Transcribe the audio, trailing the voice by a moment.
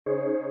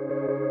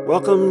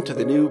Welcome to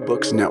the New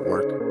Books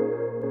Network.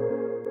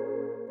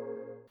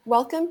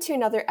 Welcome to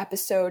another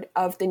episode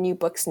of the New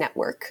Books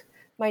Network.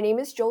 My name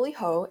is Jolie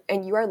Ho,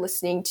 and you are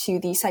listening to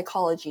the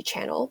Psychology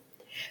Channel.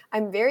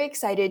 I'm very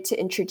excited to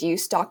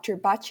introduce Dr.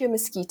 Batja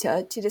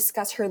Mesquita to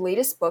discuss her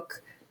latest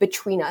book,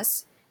 Between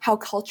Us: How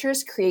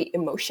Cultures Create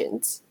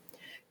Emotions.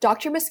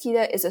 Dr.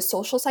 Mesquita is a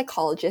social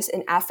psychologist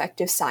and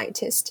affective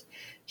scientist.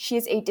 She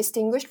is a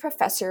distinguished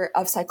professor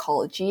of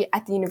psychology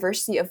at the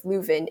University of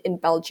Leuven in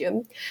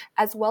Belgium,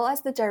 as well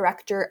as the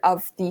director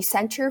of the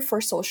Center for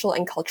Social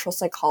and Cultural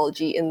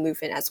Psychology in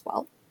Leuven as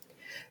well.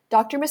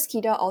 Dr.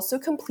 Mesquita also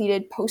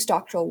completed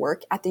postdoctoral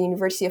work at the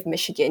University of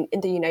Michigan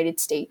in the United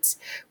States,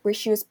 where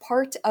she was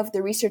part of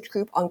the research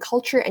group on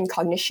culture and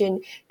cognition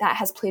that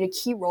has played a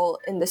key role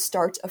in the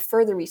start of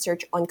further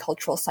research on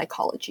cultural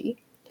psychology.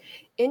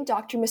 In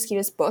Dr.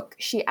 Mesquita's book,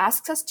 she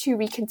asks us to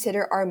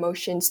reconsider our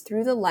emotions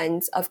through the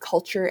lens of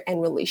culture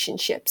and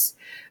relationships.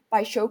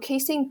 By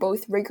showcasing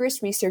both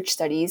rigorous research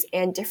studies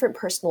and different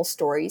personal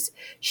stories,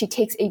 she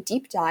takes a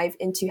deep dive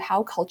into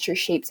how culture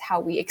shapes how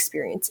we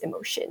experience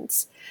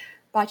emotions.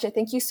 Batja,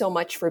 thank you so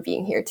much for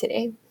being here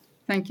today.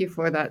 Thank you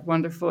for that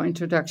wonderful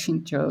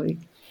introduction, Jolie.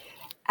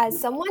 As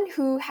someone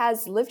who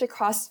has lived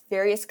across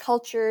various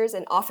cultures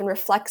and often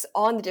reflects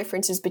on the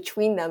differences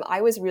between them, I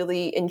was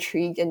really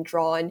intrigued and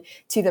drawn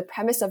to the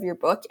premise of your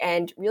book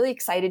and really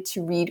excited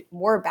to read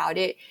more about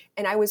it.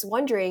 And I was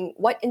wondering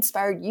what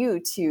inspired you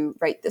to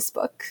write this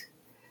book?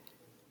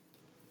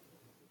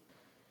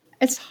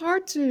 It's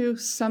hard to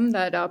sum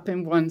that up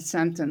in one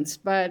sentence,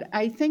 but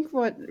I think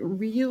what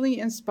really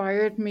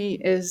inspired me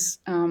is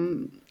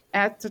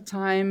at the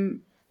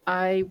time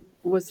I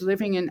was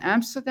living in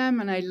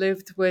Amsterdam, and I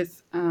lived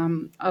with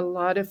a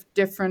lot of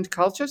different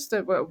cultures.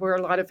 There were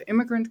a lot of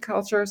immigrant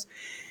cultures,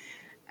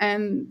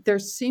 and there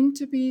seemed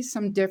to be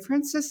some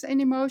differences in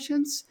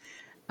emotions.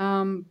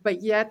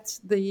 But yet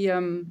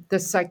the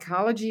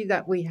psychology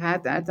that we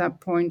had at that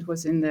point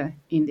was in the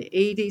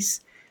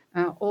 80s,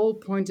 all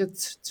pointed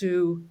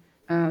to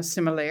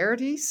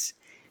similarities.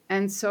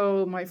 And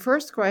so my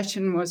first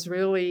question was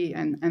really,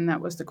 and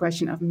that was the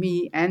question of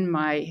me and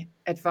my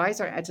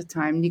advisor at the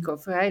time, Nico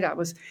Vrijda,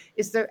 was,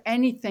 is there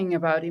anything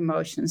about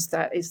emotions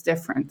that is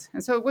different?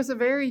 And so it was a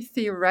very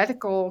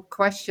theoretical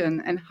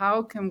question. And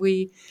how can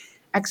we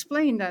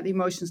explain that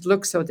emotions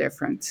look so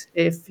different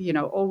if,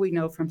 all we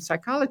know from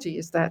psychology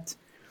is that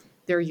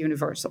they're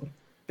universal,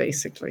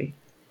 basically.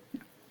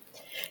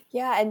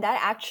 Yeah, and that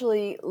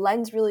actually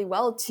lends really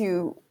well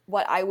to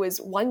what I was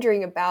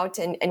wondering about,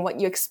 and what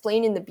you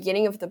explain in the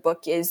beginning of the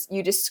book is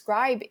you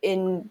describe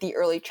in the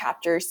early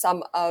chapters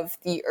some of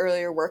the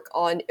earlier work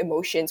on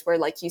emotions where,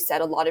 like you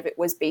said, a lot of it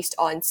was based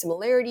on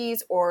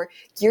similarities or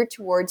geared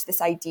towards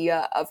this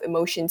idea of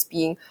emotions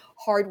being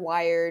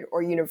hardwired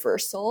or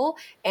universal.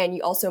 And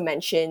you also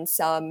mentioned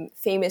some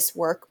famous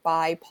work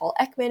by Paul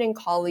Ekman and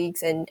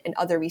colleagues and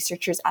other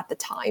researchers at the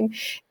time.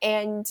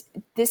 And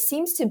this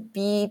seems to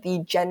be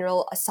the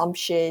general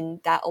assumption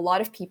that a lot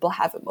of people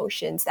have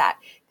emotions, that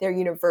they're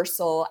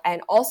universal,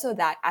 and also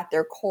that at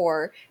their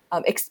core,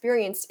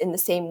 experienced in the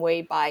same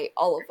way by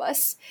all of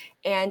us.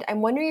 And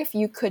I'm wondering if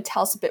you could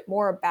tell us a bit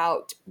more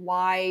about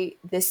why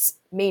this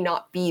may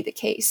not be the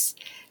case.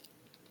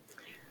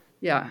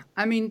 Yeah,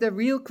 I mean, the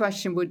real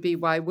question would be,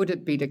 why would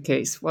it be the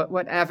case?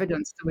 What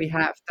evidence do we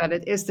have that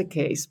it is the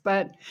case?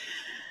 But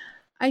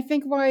I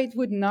think why it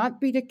would not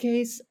be the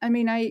case, I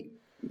mean,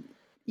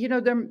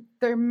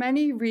 there are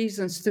many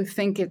reasons to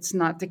think it's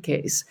not the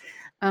case.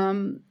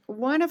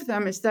 One of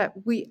them is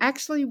that we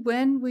actually,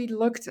 when we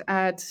looked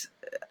at,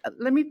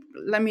 let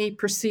me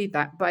proceed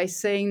that by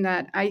saying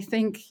that I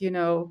think,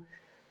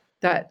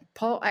 that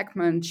Paul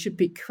Ekman should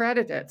be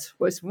credited,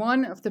 was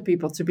one of the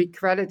people to be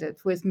credited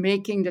with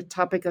making the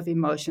topic of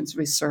emotions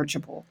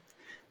researchable.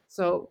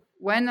 So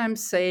when I'm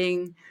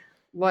saying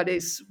what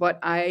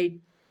I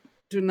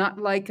do not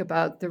like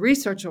about the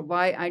research, or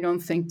why I don't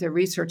think the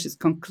research is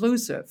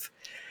conclusive,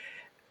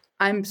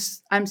 I'm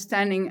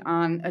standing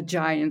on a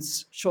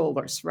giant's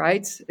shoulders,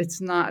 right?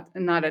 It's not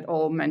at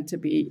all meant to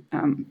be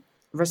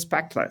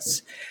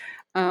respectless.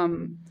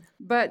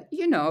 But,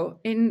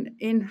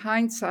 in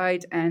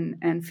hindsight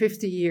and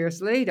 50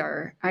 years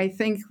later, I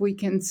think we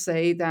can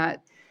say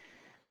that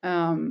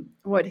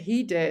what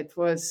he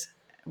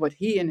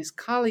and his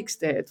colleagues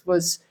did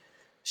was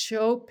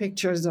show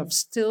pictures of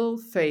still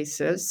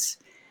faces,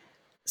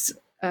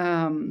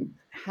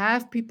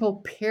 have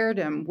people pair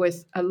them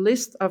with a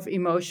list of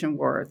emotion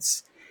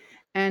words,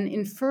 and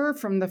infer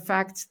from the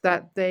fact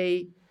that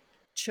they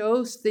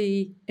chose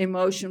the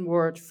emotion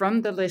word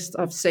from the list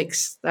of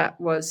 6 that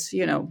was,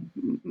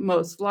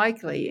 most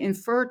likely,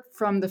 inferred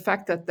from the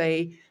fact that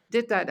they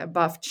did that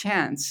above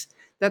chance,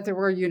 that there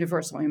were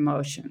universal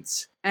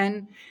emotions.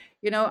 And,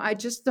 I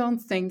just don't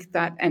think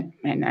that, and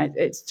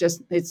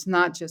it's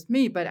not just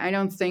me, but I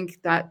don't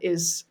think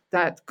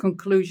that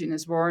conclusion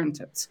is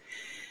warranted.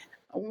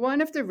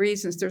 One of the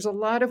reasons, there's a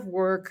lot of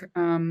work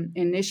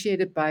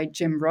initiated by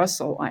Jim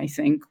Russell, I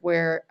think,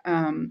 where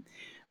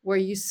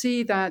you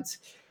see that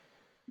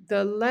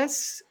the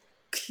less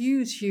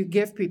cues you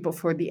give people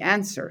for the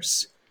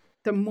answers,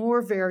 the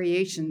more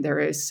variation there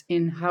is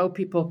in how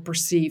people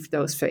perceive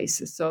those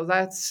faces. So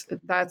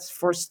that's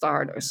for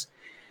starters.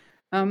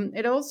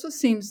 It also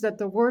seems that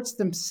the words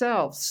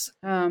themselves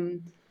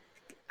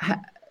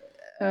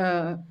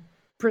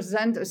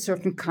present a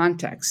certain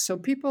context. So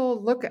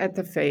people look at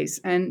the face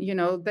and,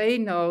 they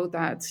know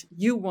that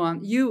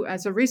you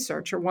as a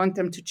researcher want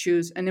them to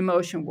choose an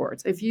emotion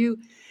word. If you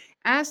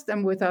ask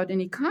them without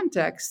any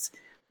context,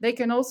 they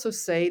can also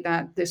say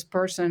that this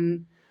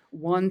person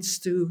wants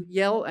to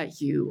yell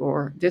at you,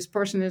 or this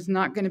person is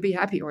not going to be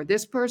happy, or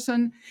this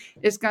person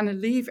is going to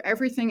leave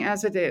everything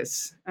as it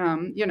is.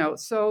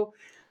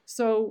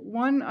 So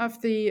one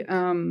of the,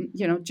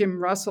 Jim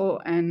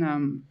Russell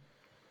and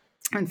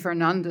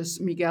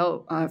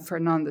Miguel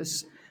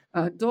Fernandez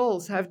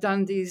Doles have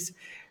done these,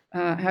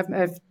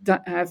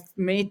 have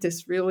made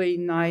this really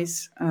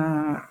nice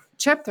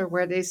chapter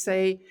where they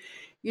say,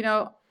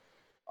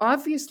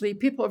 obviously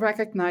people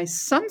recognize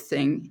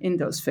something in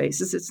those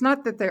faces. It's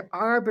not that they're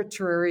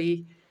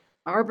arbitrary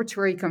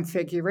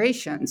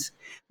configurations,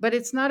 but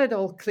it's not at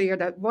all clear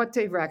that what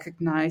they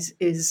recognize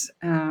is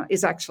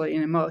actually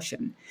an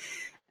emotion.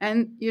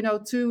 And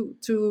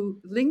to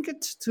link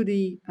it to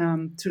the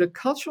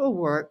cultural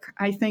work,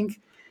 I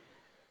think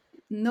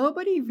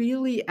nobody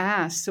really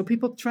asked. So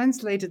people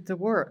translated the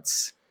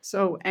words.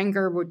 So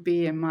anger would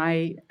be in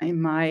my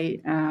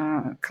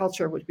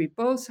culture would be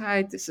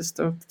bosheid. These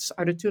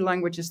are the two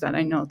languages that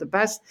I know the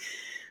best.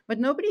 But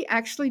nobody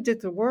actually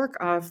did the work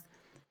of,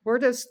 were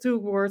those two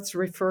words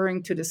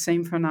referring to the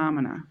same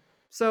phenomena?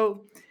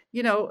 So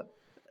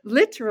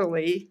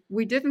literally,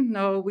 we didn't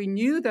know. We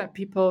knew that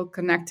people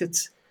connected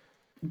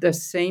the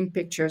same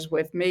pictures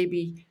with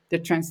maybe the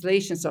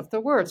translations of the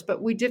words,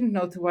 but we didn't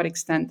know to what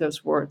extent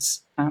those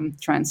words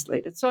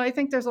translated. So I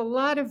think there's a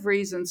lot of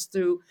reasons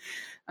to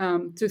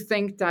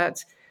think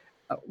that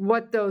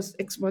what those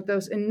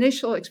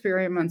initial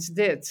experiments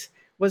did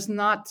was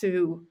not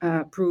to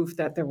prove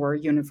that there were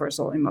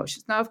universal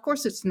emotions. Now, of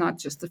course, it's not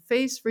just the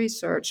face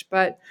research,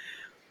 but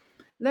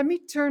let me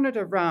turn it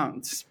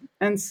around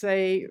and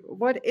say,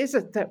 what is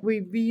it that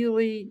we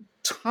really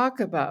talk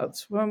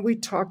about when we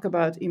talk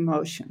about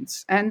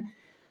emotions? And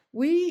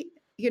we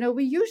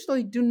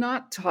usually do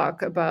not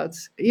talk about,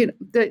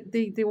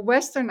 the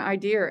Western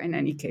idea in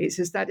any case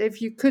is that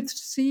if you could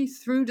see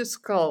through the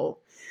skull,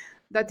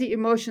 that the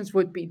emotions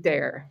would be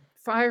there,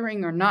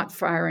 firing or not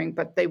firing,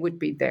 but they would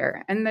be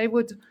there. And they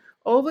would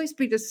always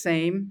be the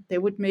same. They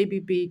would maybe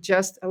be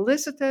just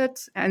elicited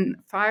and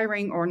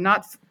firing or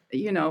not,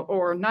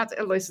 or not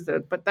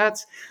elicited. But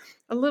that's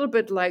a little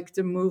bit like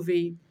the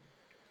movie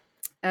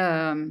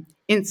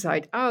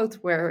Inside Out,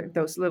 where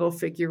those little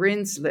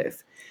figurines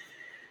live.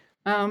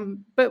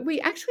 But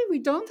we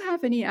don't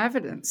have any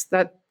evidence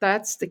that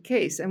that's the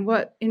case. And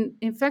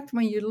in fact,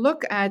 when you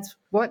look at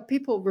what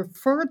people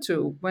refer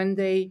to when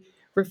they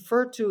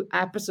refer to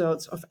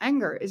episodes of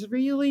anger, is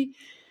really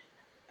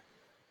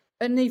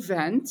an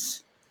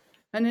event,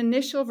 an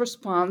initial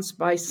response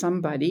by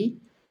somebody,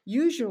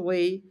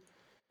 usually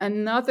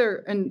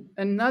another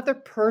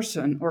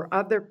person or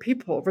other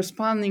people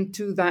responding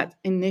to that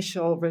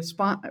initial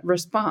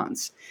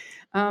response.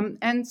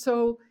 And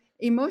so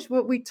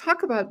what we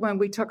talk about when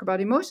we talk about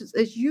emotions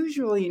is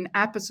usually an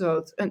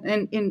episode,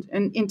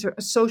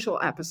 a social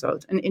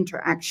episode, an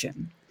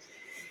interaction.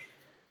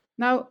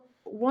 Now,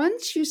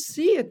 once you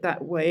see it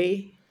that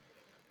way,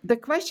 the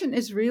question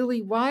is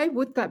really, why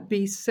would that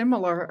be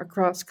similar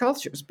across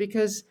cultures?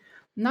 Because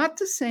not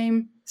the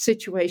same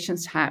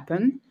situations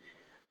happen,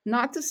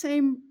 not the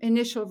same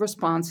initial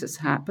responses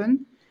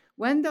happen.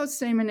 When those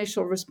same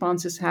initial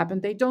responses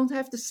happen, they don't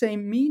have the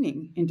same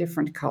meaning in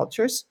different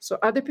cultures. So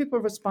other people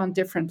respond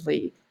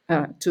differently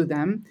to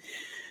them.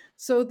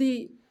 So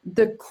the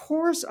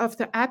course of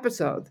the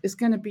episode is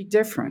going to be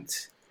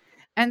different.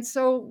 And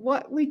so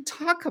what we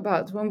talk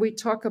about when we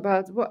talk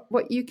about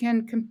what you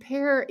can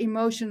compare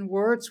emotion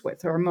words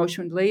with, or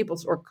emotion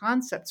labels or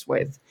concepts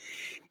with,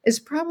 is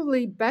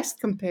probably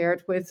best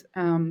compared with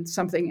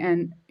something.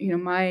 And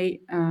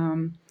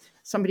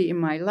somebody in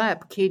my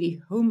lab, Katie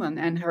Human,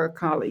 and her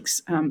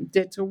colleagues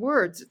did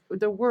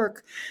the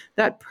work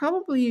that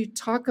probably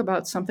talk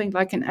about something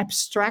like an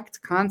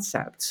abstract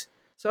concept.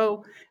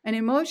 So an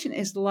emotion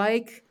is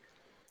like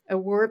a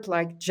word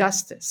like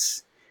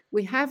justice.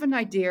 We have an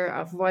idea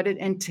of what it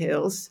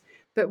entails,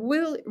 but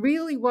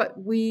really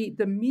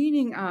the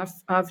meaning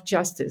of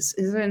justice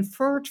is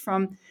inferred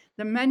from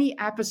the many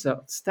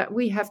episodes that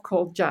we have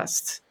called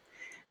just.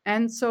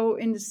 And so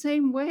in the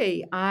same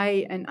way,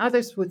 I and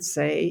others would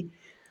say,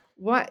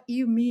 what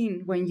you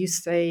mean when you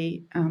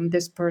say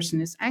this person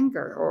is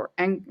angry,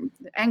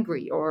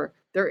 or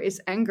there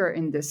is anger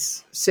in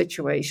this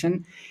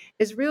situation,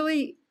 is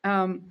really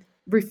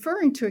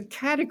referring to a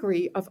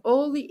category of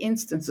all the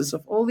instances,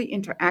 of all the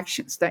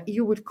interactions that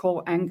you would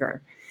call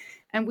anger.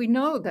 And we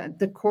know that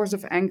the course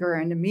of anger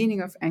and the meaning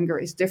of anger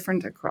is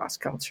different across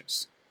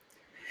cultures.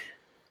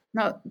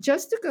 Now,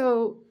 just to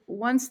go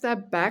one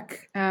step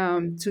back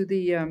to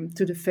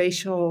the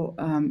facial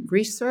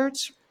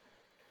research,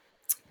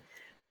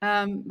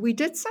 We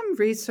did some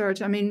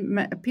research. I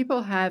mean,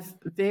 people have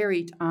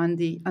varied on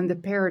the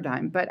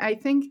paradigm, but I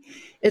think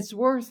it's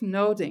worth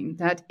noting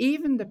that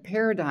even the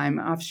paradigm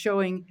of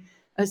showing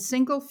a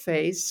single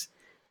face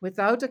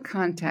without a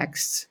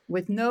context,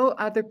 with no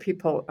other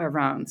people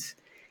around,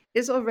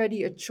 is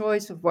already a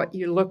choice of what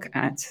you look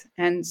at.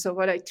 And so,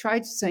 what I try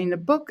to say in the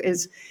book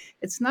is,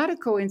 it's not a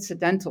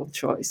coincidental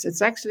choice.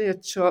 It's actually a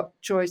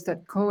choice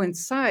that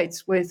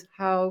coincides with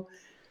how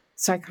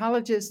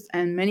psychologists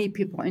and many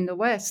people in the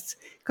West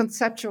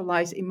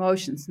conceptualize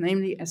emotions,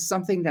 namely as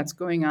something that's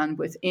going on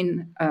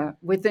within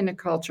a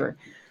culture.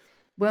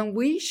 When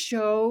we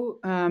show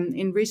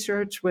in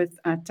research with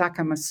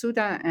Taka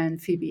Masuda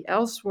and Phoebe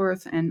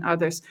Ellsworth and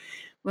others,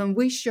 when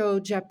we show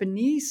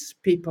Japanese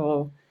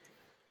people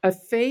a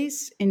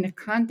face in the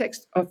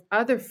context of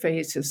other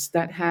faces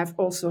that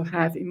also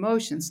have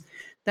emotions,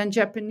 then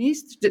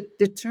Japanese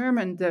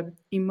determine the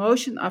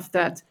emotion of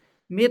that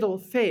middle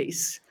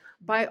face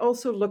by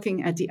also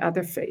looking at the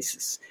other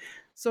faces.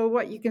 So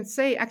what you can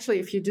say, actually,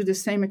 if you do the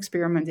same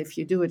experiment, if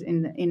you do it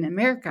in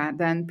America,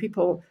 then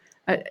people,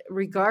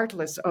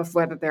 regardless of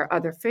whether there are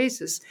other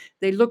faces,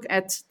 they look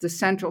at the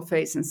central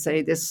face and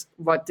say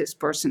what this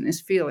person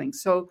is feeling.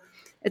 So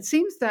it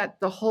seems that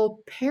the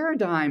whole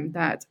paradigm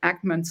that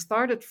Ackman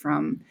started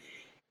from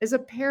is a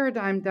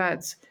paradigm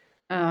that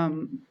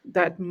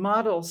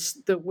models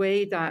the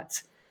way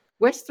that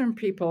Western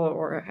people,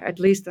 or at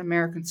least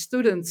American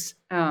students,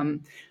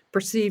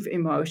 perceive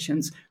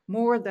emotions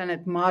more than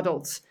it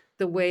models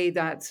the way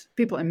that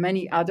people in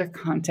many other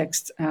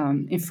contexts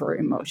infer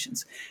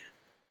emotions.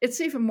 It's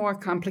even more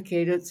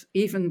complicated,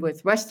 even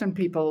with Western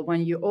people,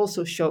 when you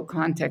also show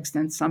context,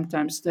 and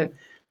sometimes the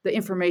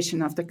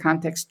information of the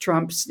context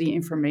trumps the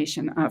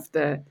information of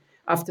the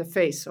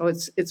face. So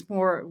it's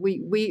more,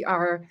 we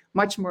are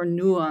much more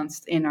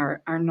nuanced in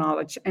our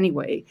knowledge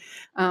anyway.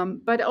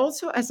 But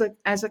also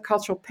as a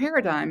cultural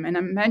paradigm, and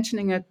I'm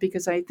mentioning it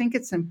because I think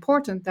it's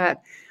important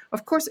that,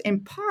 of course,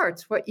 in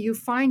part, what you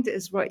find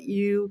is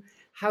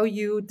how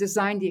you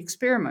design the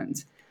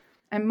experiment.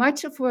 And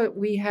much of what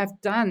we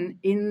have done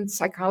in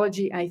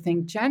psychology, I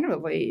think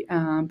generally,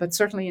 but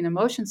certainly in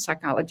emotion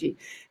psychology,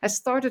 has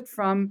started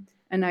from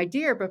an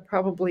idea, but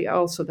probably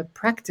also the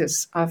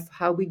practice of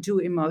how we do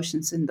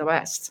emotions in the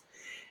West.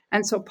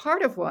 And so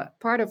part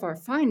of our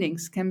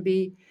findings can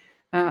be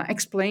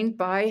explained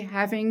by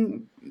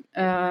having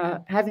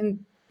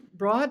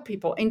brought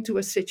people into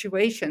a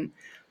situation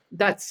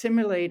that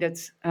simulated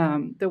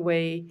the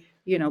way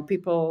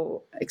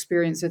people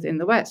experience it in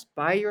the West,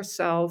 by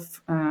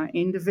yourself,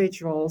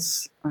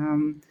 individuals,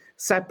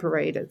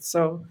 separated.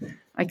 So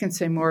I can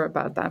say more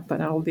about that,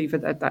 but I'll leave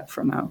it at that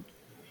for now.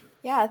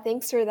 Yeah,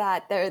 thanks for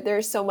that.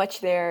 There's so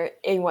much there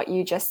in what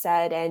you just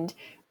said. And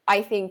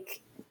I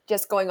think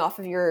just going off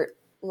of your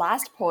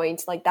last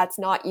point, like that's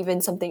not even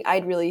something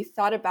I'd really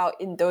thought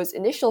about in those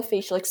initial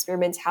facial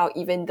experiments, how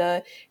even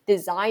the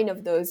design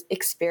of those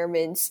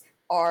experiments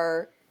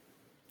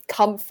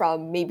come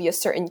from maybe a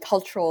certain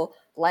cultural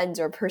lens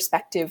or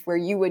perspective where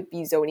you would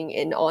be zoning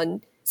in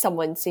on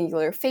someone's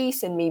singular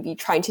face and maybe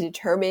trying to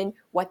determine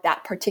what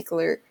that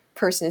particular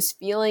person is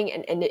feeling.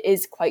 And it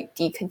is quite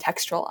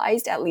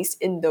decontextualized, at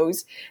least in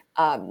those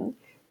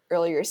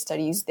earlier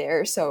studies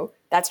there. So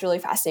that's really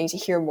fascinating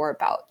to hear more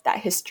about that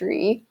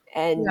history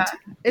and Yeah,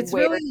 it's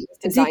where really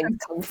designs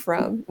come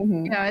from.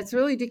 Mm-hmm. yeah, it's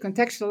really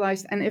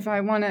decontextualized. And if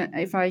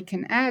I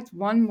can add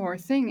one more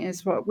thing,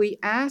 is what we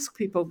ask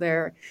people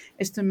there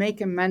is to make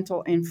a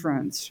mental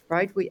inference,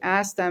 right? We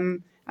ask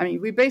them, I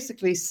mean, we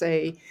basically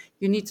say,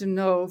 you need to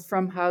know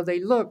from how they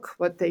look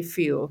what they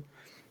feel.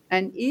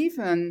 And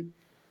even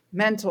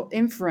mental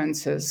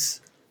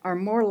inferences are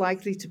more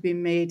likely to be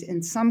made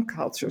in some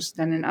cultures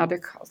than in other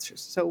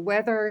cultures. So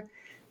whether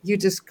you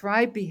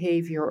describe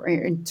behavior or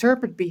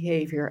interpret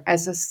behavior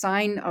as a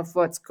sign of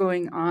what's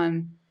going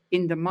on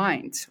in the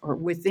mind or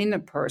within a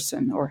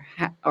person,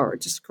 or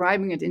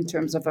describing it in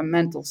terms of a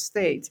mental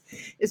state,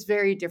 is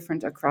very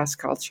different across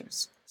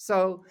cultures.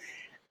 So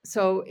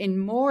in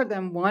more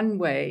than one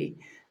way,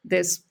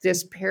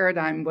 this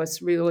paradigm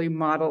was really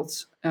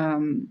modeled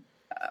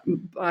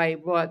by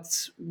what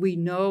we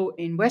know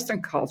in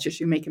Western cultures.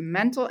 You make a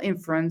mental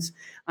inference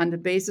on the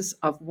basis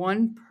of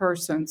one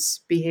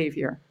person's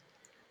behavior.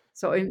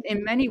 So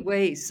in many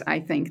ways,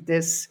 I think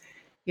this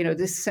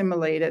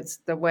simulated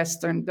the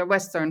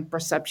Western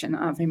perception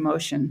of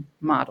emotion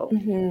model.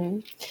 Mm-hmm.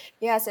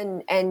 Yes,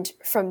 and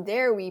from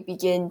there we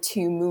begin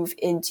to move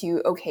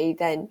into, okay,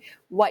 then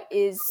what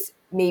is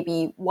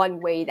maybe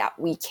one way that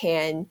we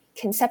can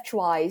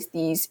conceptualize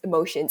these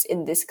emotions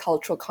in this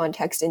cultural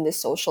context, in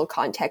this social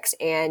context.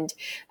 And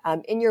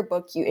in your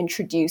book, you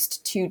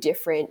introduced two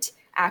different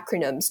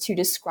acronyms to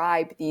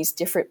describe these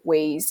different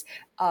ways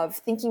of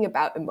thinking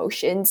about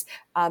emotions.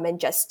 And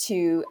just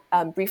to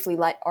briefly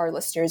let our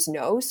listeners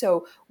know,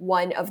 so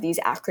one of these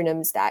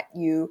acronyms that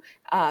you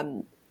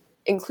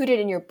included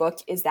in your book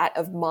is that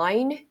of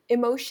MINE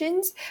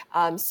emotions.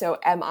 So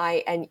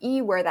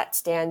MINE, where that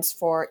stands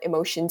for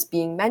emotions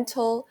being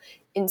mental,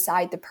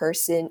 inside the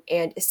person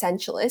and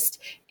essentialist.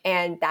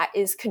 And that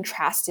is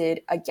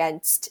contrasted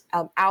against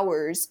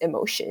ours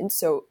emotions.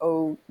 So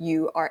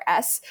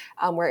OURS,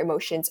 where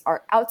emotions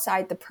are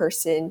outside the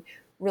person,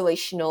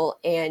 relational,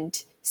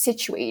 and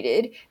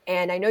situated.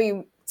 And I know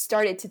you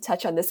started to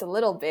touch on this a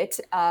little bit,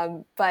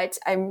 but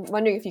I'm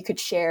wondering if you could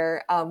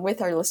share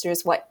with our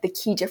listeners what the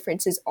key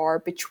differences are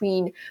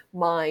between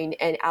mine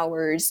and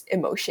ours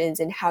emotions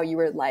and how you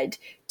were led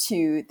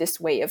to this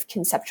way of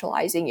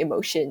conceptualizing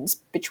emotions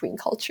between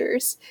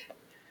cultures.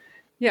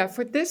 Yeah,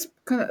 for this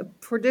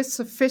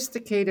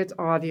sophisticated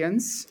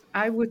audience,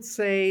 I would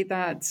say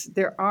that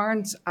there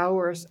aren't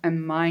ours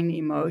and mine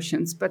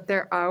emotions, but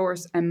there are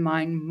ours and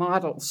mine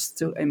models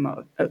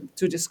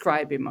to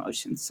describe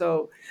emotions.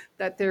 So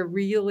that they're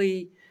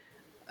really,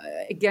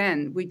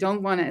 again, we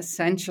don't want to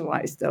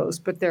essentialize those,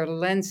 but they're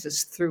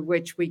lenses through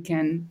which we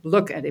can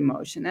look at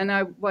emotion.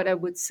 And what I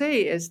would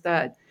say is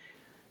that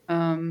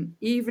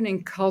even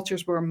in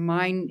cultures where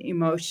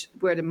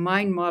the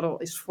mind model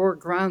is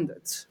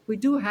foregrounded, we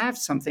do have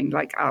something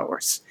like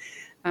ours.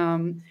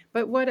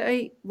 But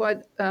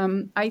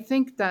I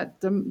think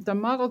that the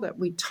model that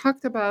we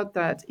talked about,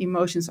 that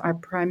emotions are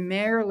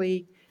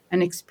primarily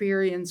an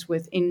experience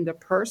within the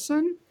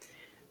person,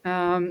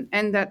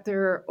 and that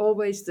they're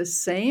always the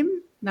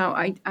same. Now,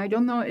 I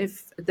don't know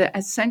if the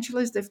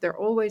essentialist, if they're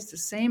always the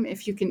same,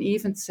 if you can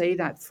even say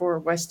that for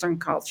Western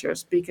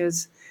cultures,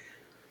 because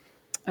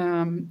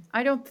I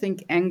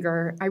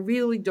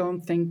really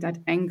don't think that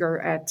anger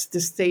at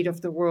the state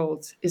of the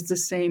world is the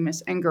same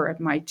as anger at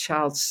my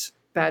child's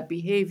bad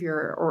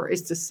behavior, or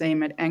is the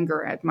same as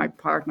anger at my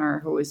partner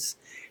who is,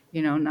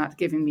 not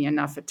giving me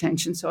enough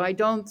attention. So I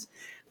don't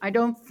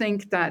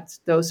think that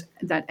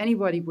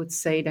anybody would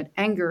say that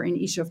anger in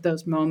each of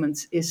those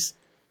moments is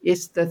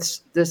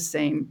the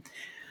same.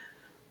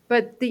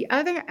 But the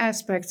other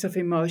aspects of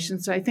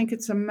emotions, I think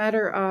it's a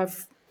matter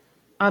of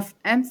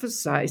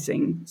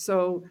emphasizing.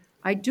 So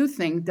I do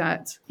think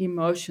that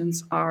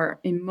emotions are,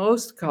 in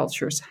most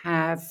cultures,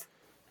 have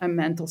a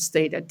mental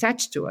state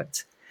attached to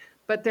it.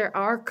 But there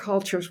are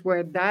cultures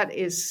where that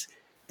is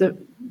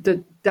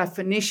the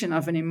definition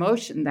of an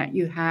emotion, that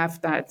you have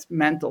that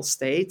mental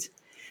state.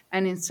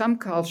 And in some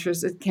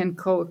cultures, it can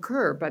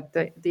co-occur, but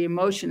the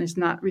emotion is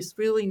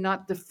really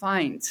not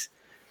defined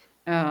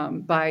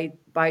by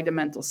the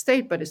mental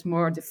state, but is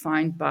more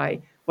defined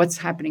by what's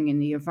happening in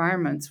the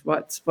environment,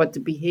 what the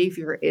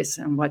behavior is,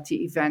 and what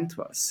the event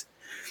was.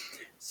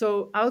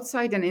 So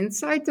outside and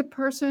inside the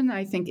person,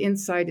 I think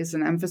inside is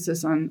an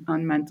emphasis on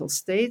mental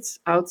states.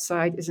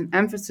 Outside is an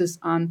emphasis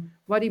on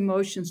what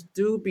emotions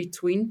do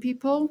between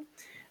people.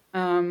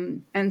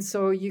 And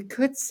so you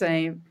could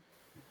say,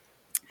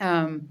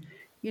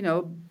 you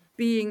know,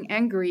 being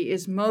angry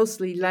is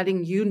mostly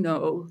letting you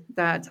know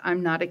that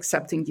I'm not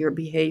accepting your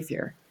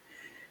behavior.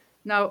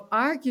 Now,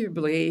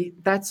 arguably,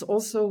 that's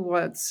also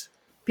what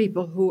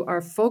people who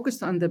are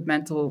focused on the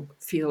mental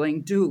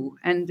feeling do.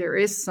 And there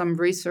is some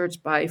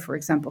research by, for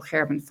example,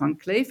 Gerben van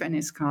Kleef and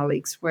his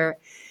colleagues, where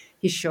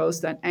he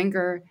shows that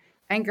anger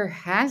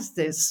has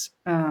this,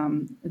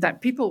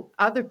 that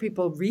other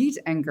people read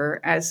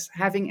anger as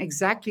having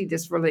exactly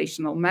this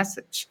relational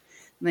message.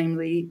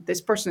 Namely,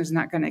 this person is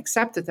not going to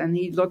accept it. And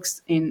he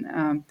looks in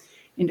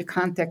the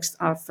context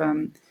of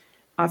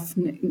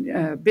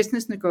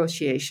business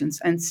negotiations,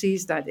 and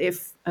sees that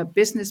if a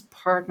business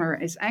partner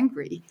is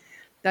angry,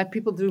 that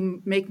people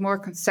do make more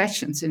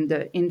concessions in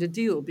the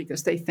deal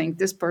because they think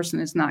this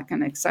person is not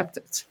going to accept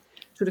it.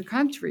 To the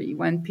contrary,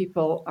 when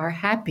people are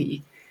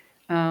happy,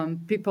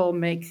 people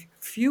make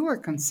fewer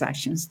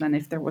concessions than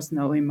if there was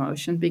no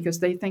emotion, because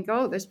they think,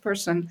 oh, this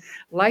person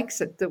likes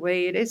it the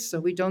way it is,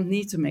 so we don't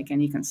need to make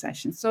any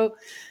concessions. So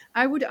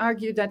I would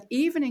argue that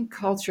even in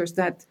cultures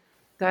that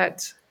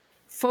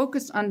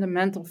focus on the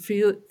mental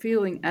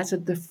feeling as a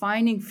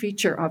defining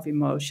feature of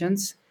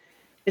emotions,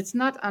 it's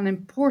not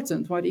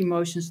unimportant what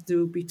emotions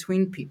do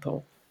between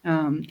people.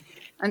 And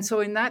so,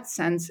 in that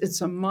sense, it's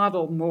a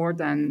model more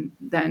than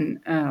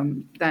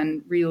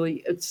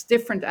really. It's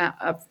different.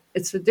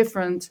 It's a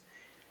different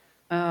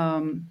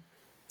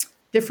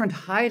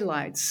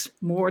highlights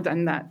more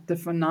than that. The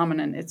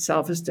phenomenon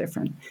itself is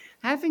different.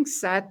 Having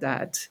said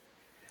that,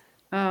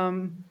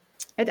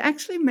 it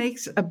actually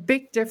makes a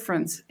big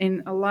difference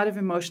in a lot of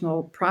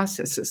emotional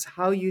processes,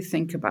 how you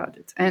think about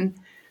it. And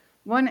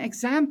one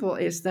example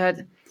is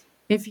that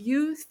if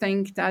you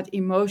think that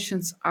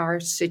emotions are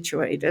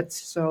situated,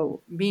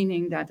 so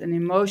meaning that an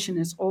emotion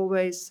is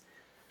always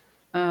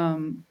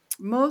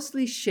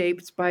mostly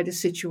shaped by the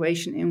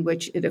situation in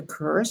which it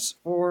occurs,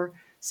 or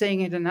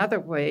saying it another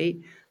way,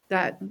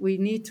 that we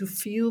need to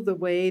feel the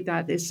way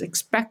that is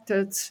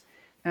expected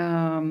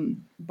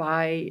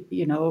by,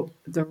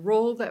 the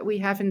role that we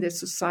have in this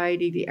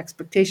society, the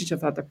expectations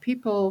of other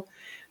people,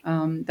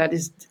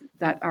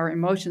 that our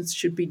emotions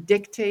should be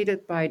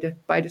dictated by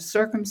the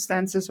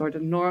circumstances or the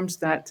norms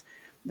that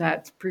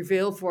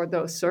prevail for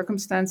those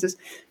circumstances.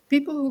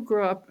 People who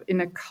grow up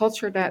in a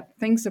culture that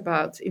thinks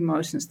about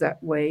emotions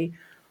that way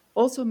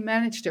also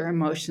manage their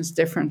emotions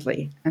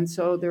differently. And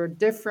so there are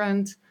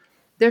different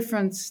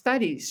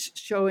studies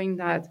showing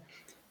that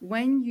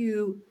when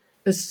you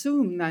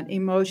assume that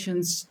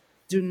emotions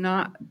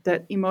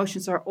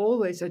are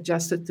always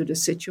adjusted to the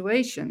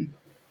situation,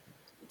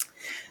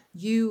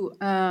 you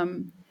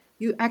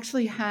you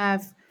actually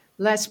have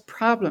less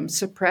problems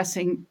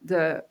suppressing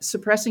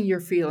your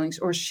feelings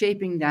or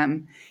shaping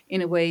them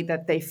in a way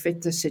that they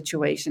fit the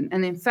situation.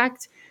 And in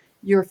fact,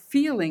 your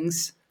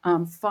feelings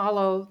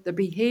follow the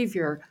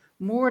behavior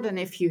more than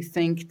if you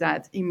think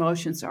that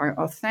emotions are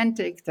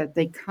authentic, that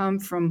they come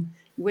from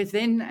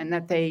within, and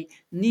that they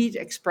need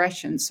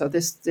expression. So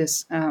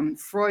this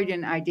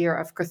Freudian idea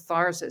of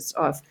catharsis,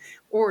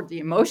 or the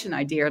emotion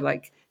idea,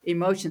 like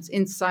emotions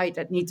inside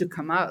that need to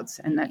come out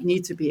and that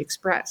need to be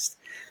expressed.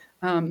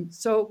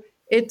 So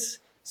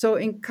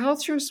in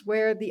cultures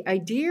where the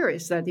idea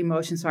is that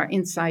emotions are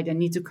inside and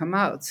need to come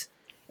out,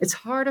 it's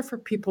harder for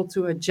people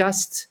to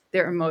adjust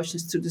their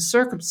emotions to the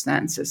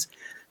circumstances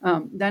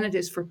than it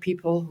is for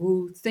people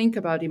who think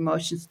about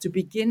emotions to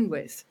begin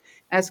with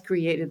as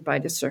created by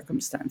the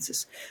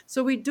circumstances.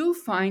 So we do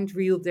find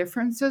real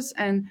differences.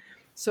 And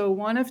so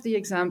one of the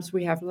examples,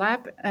 we have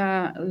lab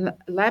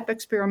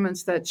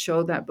experiments that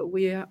show that, but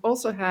we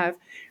also have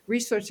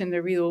research in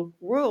the real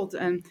world.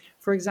 And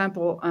for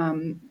example,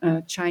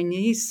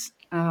 Chinese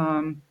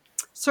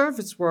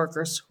service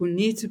workers who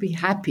need to be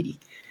happy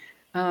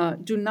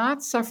do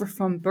not suffer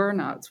from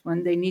burnout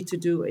when they need to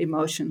do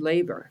emotion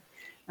labor.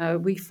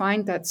 We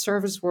find that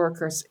service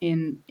workers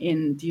in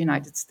the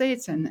United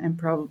States and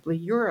probably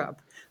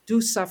Europe do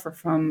suffer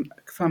from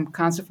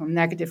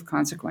negative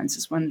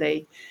consequences when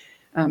they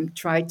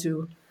try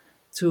to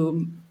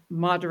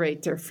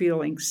moderate their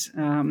feelings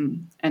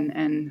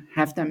and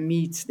have them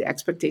meet the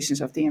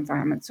expectations of the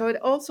environment. So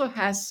it also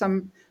has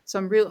some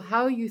real,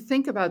 how you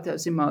think about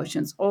those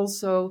emotions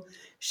also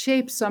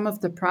shapes some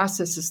of the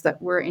processes that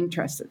we're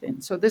interested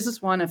in. So this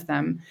is one of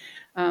them.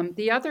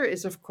 The other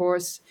is, of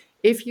course,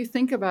 if you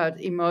think about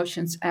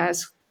emotions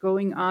as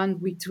going on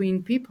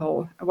between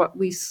people, what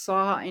we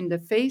saw in the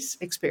face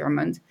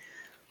experiment,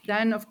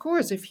 then of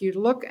course, if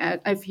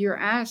you're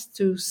asked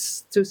to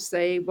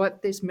say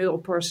what this middle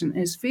person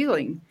is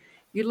feeling,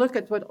 you look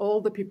at what all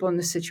the people in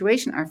the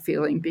situation are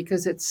feeling,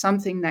 because it's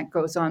something that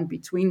goes on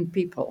between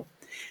people.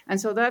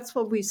 And so that's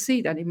what we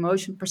see, that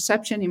emotion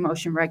perception,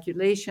 emotion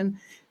regulation,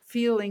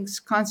 feelings,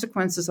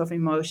 consequences of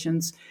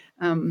emotions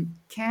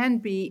can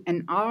be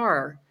and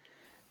are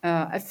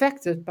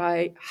affected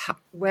by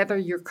whether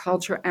your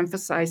culture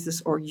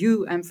emphasizes or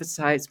you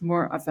emphasize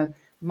more of a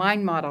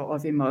mind model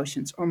of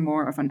emotions or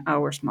more of an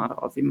ours model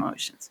of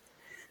emotions.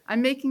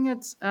 I'm making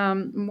it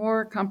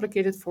more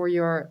complicated for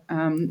your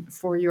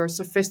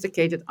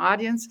sophisticated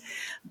audience,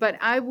 but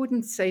I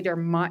wouldn't say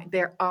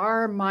there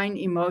are mine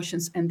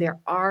emotions and there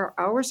are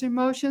ours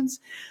emotions,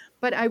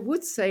 but I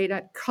would say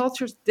that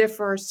cultures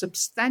differ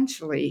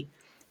substantially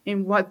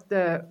in what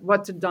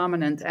the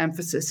dominant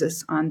emphasis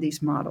is on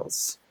these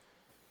models.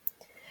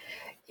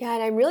 Yeah,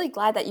 and I'm really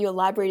glad that you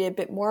elaborated a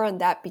bit more on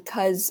that,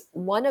 because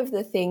one of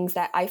the things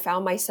that I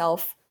found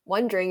myself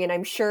wondering, and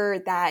I'm sure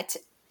that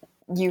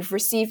you've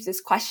received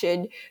this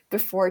question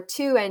before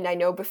too, and I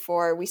know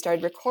before we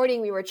started recording,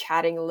 we were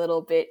chatting a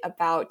little bit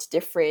about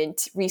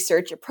different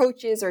research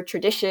approaches or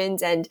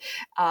traditions, and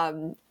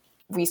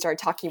we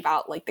started talking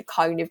about like the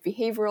cognitive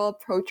behavioral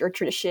approach or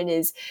tradition,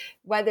 is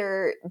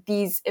whether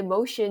these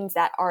emotions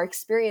that are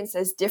experienced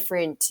as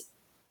different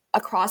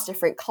across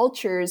different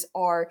cultures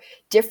are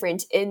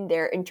different in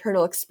their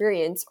internal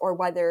experience, or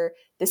whether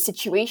the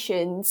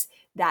situations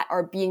that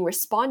are being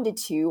responded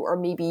to, or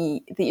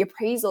maybe the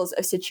appraisals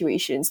of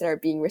situations that are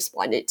being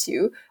responded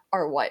to,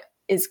 are what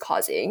is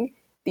causing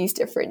these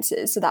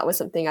differences. So that was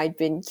something I'd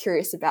been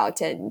curious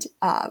about, and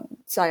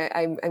so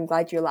I'm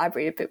glad you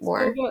elaborated a bit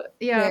more.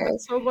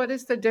 So what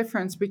is the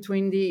difference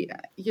between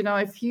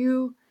if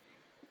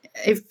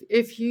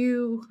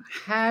you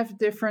have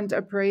different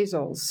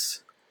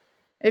appraisals?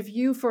 If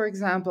you, for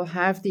example,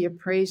 have the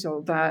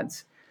appraisal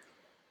that,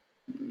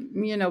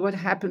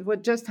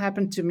 what just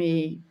happened to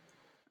me,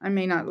 I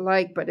may not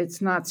like, but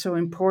it's not so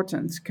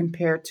important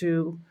compared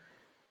to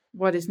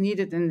what is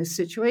needed in this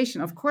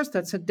situation. Of course,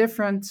 that's a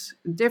different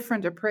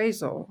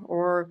appraisal.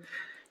 Or,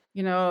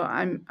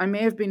 I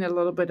may have been a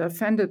little bit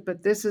offended,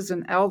 but this is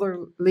an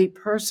elderly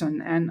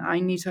person and I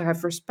need to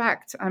have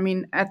respect. I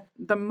mean, at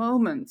the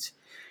moment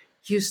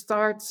you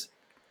start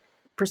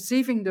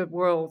perceiving the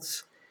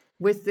world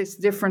with this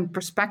different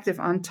perspective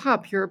on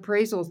top, your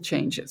appraisal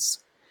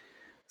changes.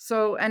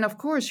 So, and of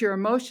course, your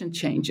emotion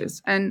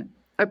changes. And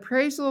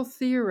appraisal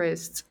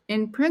theorists,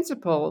 in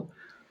principle,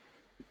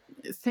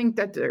 think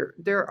that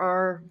there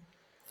are,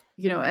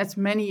 as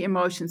many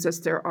emotions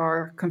as there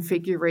are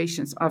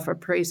configurations of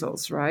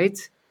appraisals,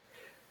 right?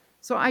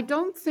 So I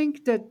don't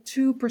think that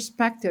two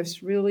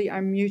perspectives really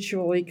are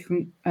mutually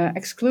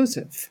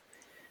exclusive.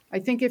 I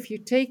think if you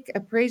take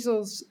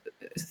appraisals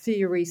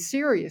theory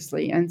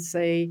seriously and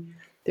say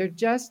they're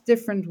just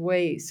different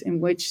ways in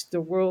which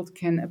the world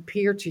can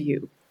appear to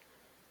you,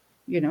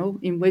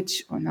 in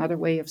which, another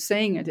way of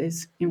saying it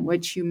is, in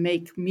which you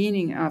make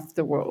meaning of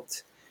the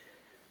world.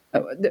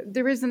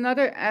 There is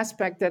another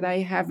aspect that I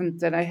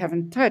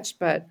haven't touched,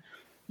 but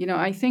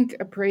I think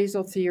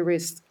appraisal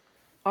theorists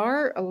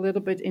are a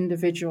little bit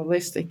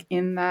individualistic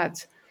in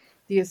that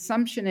the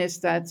assumption is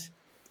that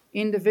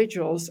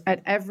individuals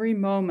at every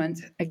moment,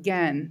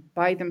 again,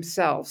 by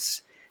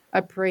themselves,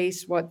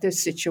 appraise what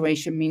this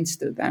situation means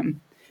to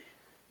them.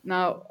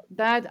 Now,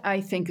 that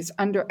I think is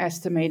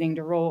underestimating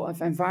the role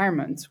of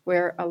environment,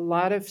 where a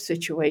lot of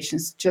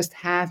situations just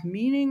have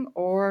meaning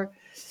or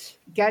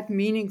get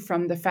meaning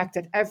from the fact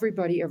that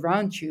everybody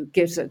around you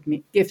gives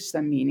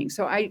them meaning.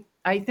 So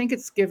I think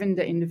it's given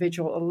the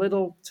individual a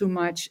little too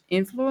much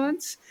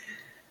influence.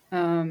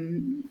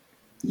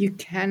 You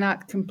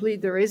cannot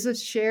complete. There is a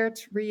shared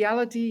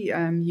reality.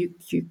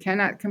 You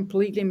cannot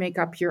completely make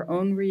up your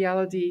own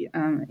reality.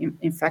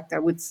 In fact, I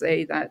would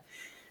say that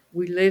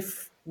we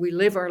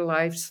live our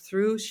lives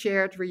through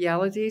shared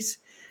realities.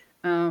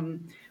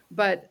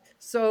 But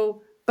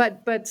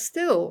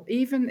still,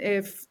 even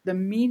if the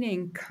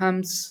meaning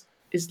comes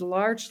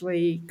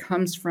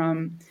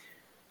from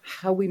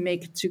how we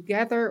make it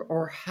together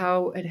or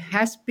how it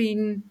has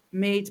been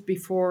made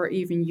before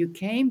even you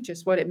came,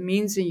 just what it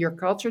means in your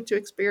culture to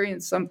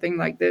experience something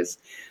like this,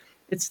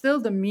 it's still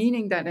the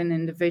meaning that an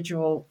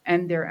individual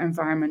and their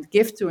environment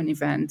give to an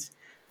event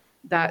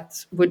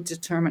that would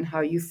determine how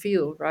you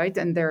feel, right?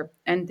 And there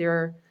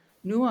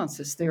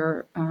nuances.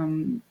 There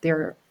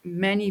are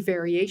many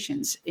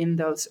variations in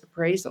those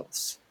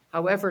appraisals,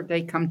 however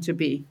they come to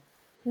be.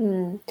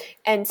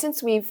 And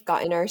since we've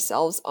gotten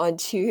ourselves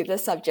onto the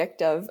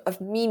subject of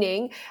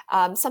meaning,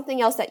 something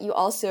else that you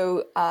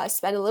also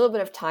spend a little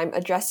bit of time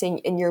addressing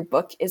in your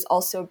book is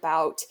also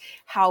about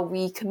how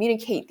we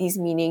communicate these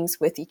meanings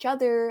with each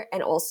other,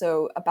 and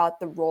also about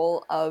the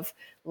role of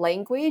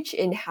language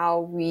in how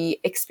we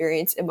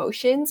experience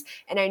emotions.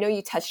 And I know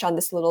you touched on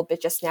this a little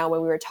bit just now when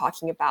we were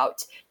talking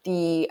about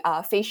the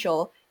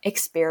facial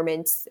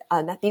experiments,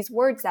 that these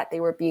words that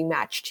they were being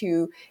matched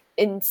to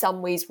in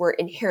some ways were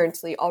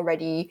inherently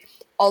already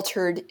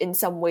altered in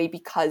some way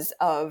because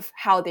of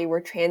how they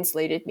were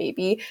translated,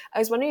 maybe. I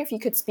was wondering if you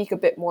could speak a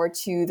bit more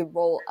to the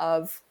role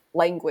of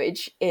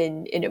language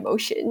in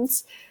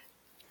emotions.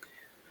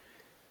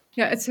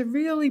 Yeah, it's a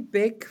really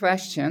big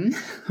question,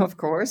 of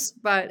course,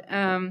 but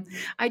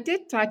I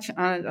did touch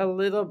on it a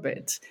little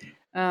bit.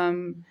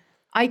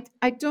 I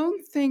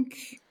don't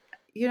think,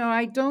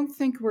 I don't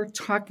think we're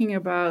talking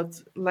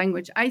about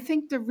language. I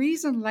think the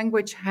reason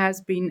language has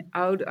been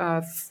out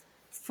of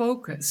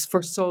focus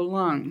for so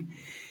long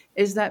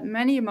is that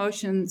many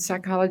emotion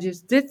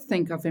psychologists did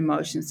think of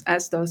emotions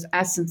as those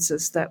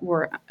essences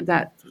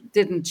that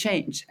didn't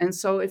change. And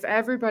so if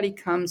everybody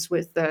comes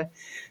with the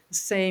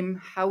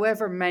same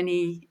however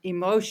many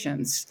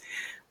emotions,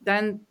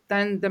 then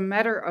the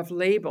matter of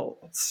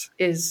labels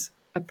is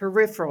a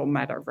peripheral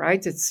matter,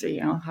 right? It's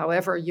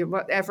however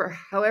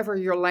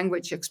your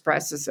language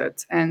expresses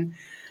it. And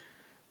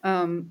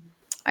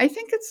I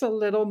think it's a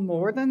little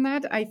more than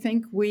that. I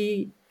think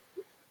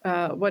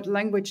what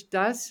language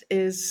does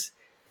is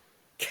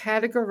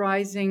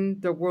categorizing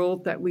the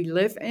world that we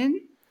live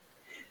in.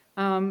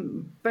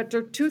 But there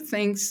are two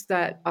things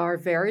that are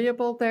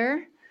variable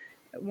there.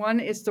 One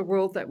is the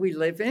world that we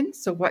live in,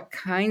 so what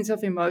kinds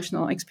of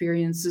emotional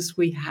experiences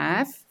we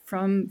have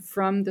from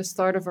the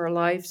start of our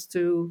lives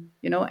to,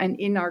 and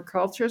in our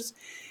cultures.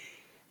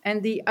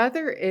 And the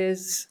other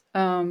is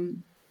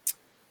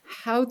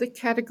how the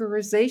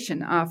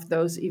categorization of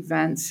those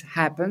events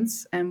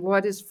happens and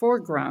what is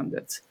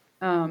foregrounded.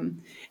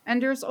 And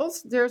there's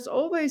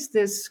always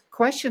this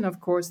question.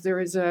 Of course,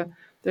 there's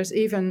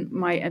even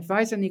my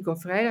advisor Nico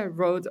Freire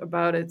wrote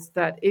about it,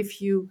 that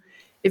if you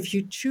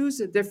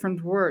choose a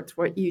different word,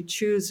 what you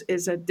choose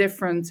is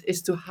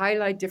to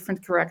highlight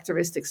different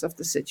characteristics of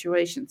the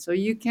situation. So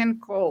you can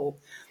call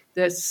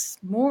this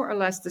more or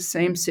less the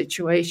same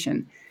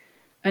situation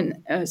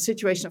a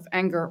situation of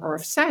anger or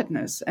of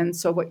sadness. And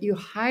so what you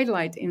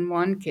highlight in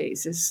one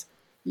case is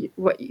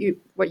what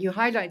you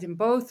highlight in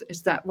both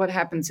is that what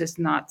happens is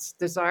not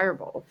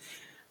desirable.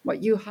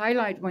 What you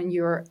highlight when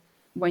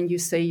you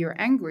say you're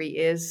angry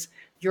is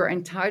your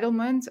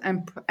entitlement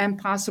and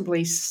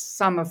possibly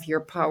some of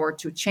your power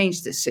to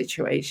change the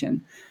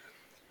situation.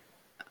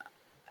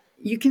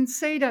 You can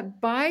say that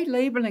by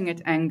labeling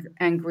it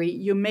angry,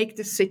 you make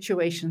the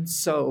situation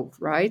so,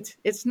 right?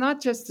 It's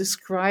not just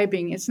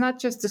describing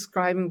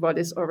what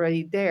is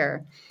already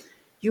there.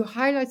 You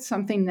highlight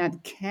something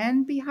that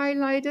can be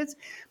highlighted,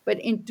 but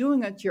in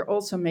doing it, you're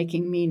also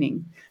making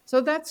meaning.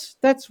 So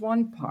that's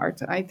one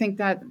part. I think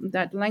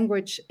that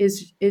language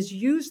is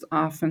used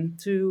often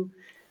to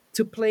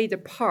play the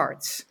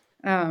parts.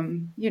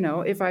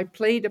 If I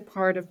play the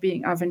part of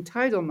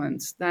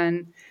entitlement,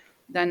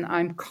 then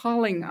I'm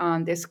calling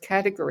on this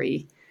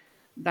category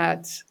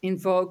that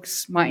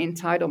invokes my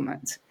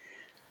entitlement.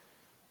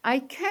 I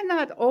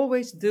cannot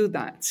always do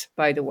that,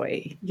 by the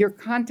way. Your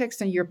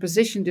context and your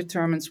position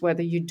determines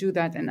whether you do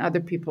that, and other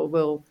people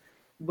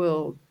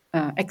will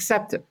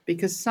accept it.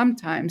 Because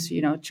sometimes,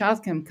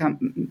 child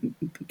can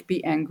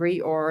be angry,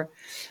 or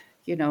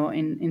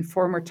in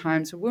former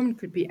times, a woman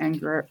could be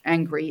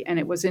angry, and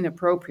it was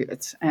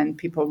inappropriate, and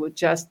people would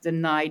just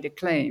deny the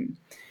claim.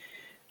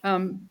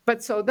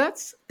 But so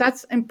that's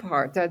in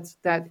part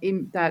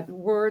that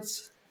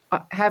words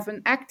have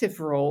an active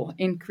role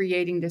in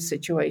creating the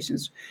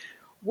situations.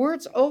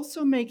 Words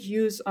also make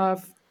use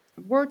of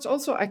words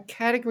also are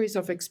categories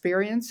of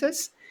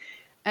experiences,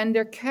 and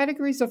they're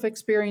categories of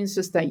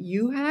experiences that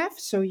you have.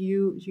 So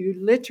you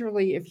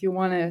literally, if you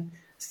want to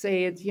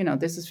say it,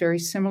 this is very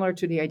similar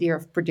to the idea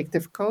of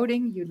predictive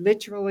coding. You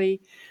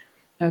literally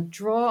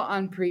draw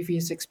on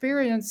previous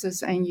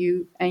experiences, and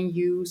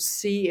you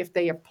see if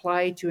they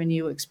apply to a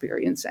new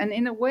experience. And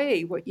in a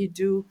way, what you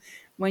do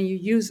when you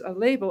use a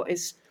label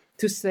is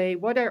to say,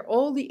 what are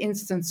all the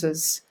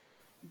instances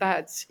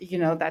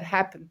that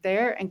happened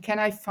there, and can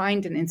I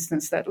find an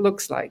instance that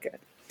looks like it?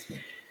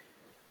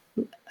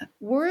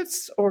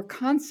 Words or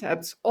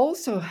concepts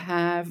also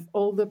have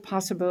all the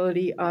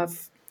possibility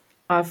of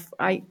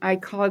I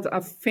call it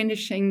of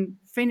finishing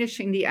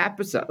the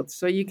episode.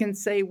 So you can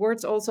say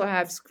words also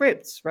have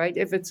scripts, right?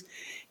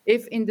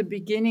 If in the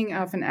beginning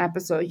of an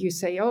episode you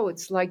say, oh,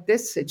 it's like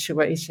this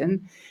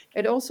situation,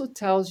 it also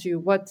tells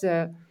you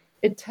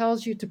it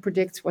tells you to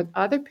predict what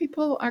other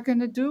people are going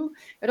to do.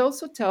 It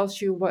also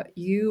tells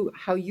you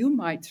how you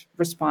might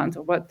respond,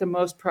 or what the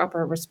most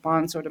proper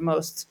response, or the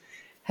most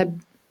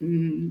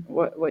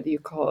what do you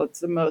call it,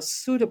 the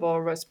most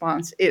suitable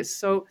response is.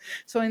 So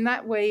in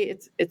that way,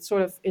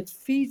 it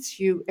feeds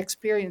you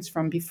experience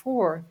from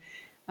before,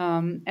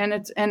 and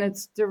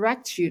it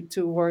directs you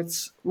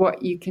towards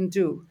what you can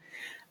do.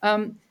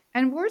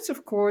 And words,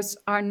 of course,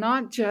 are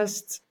not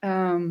just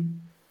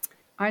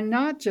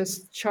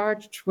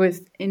charged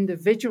with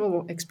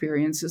individual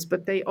experiences,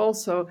 but they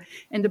also,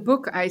 in the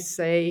book, I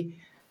say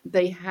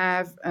they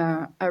have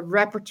a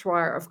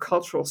repertoire of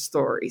cultural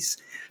stories.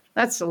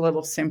 That's a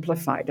little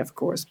simplified, of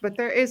course, but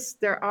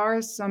there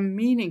are some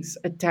meanings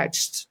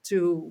attached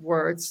to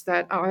words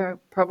that are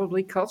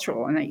probably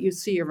cultural and that you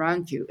see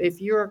around you.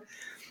 If your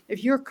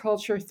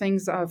culture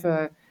thinks of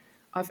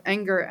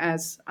anger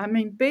as,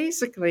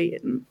 basically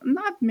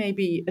not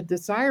maybe a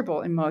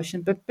desirable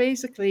emotion, but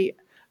basically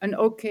an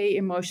okay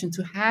emotion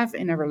to have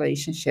in a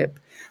relationship,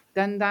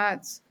 then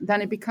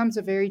it becomes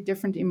a very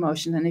different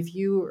emotion. And if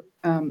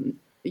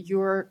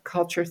your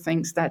culture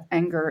thinks that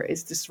anger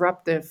is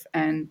disruptive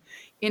and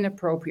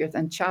inappropriate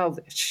and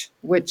childish,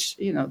 which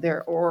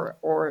there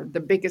or the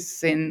biggest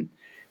sin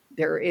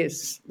there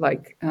is,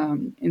 like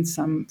in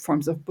some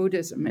forms of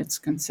Buddhism, it's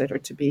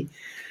considered to be.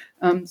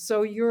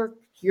 So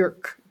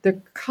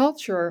the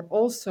culture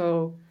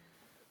also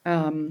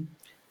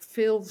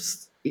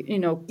gives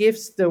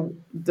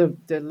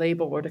the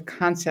label or the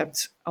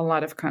concept a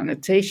lot of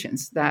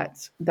connotations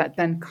that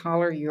then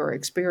color your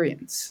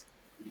experience.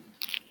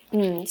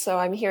 So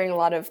I'm hearing a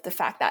lot of the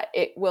fact that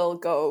it will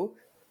go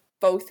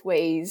both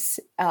ways,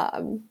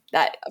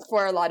 that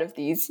for a lot of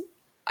these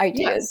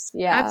ideas.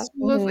 Yes, Yeah.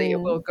 absolutely.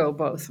 It will go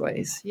both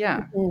ways.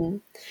 Yeah.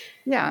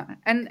 Yeah.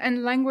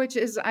 And language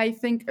is, I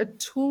think, a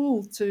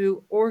tool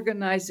to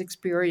organize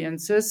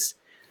experiences,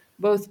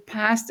 both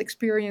past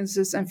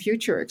experiences and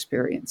future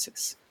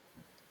experiences.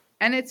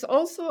 And it's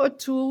also a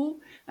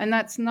tool, and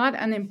that's not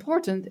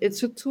unimportant,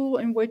 it's a tool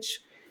in which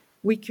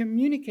we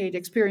communicate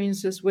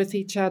experiences with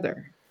each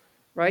other,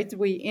 right?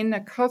 In a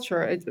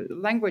culture,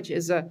 language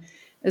is a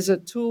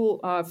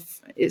tool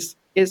is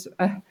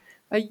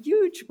a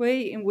huge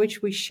way in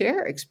which we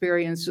share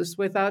experiences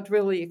without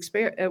really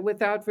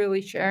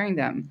sharing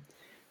them.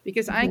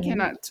 Because I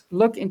cannot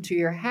look into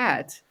your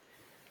head,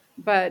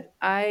 but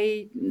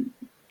I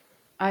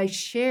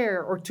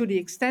share, or to the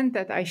extent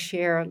that I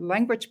share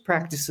language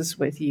practices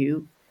with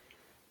you,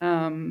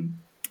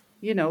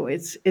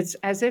 it's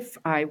as if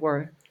I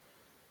were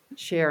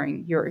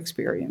sharing your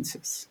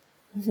experiences.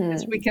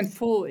 Yes, we can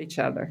fool each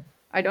other.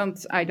 I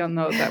don't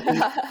know that we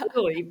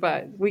really,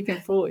 but we can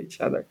fool each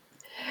other.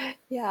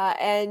 Yeah,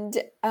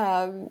 and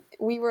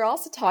we were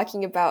also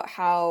talking about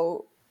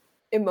how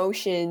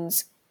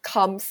emotions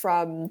come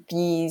from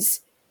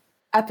these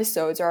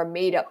episodes, or are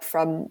made up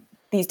from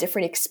these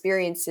different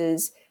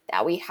experiences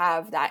that we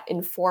have that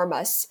inform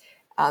us,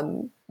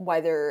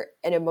 whether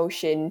an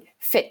emotion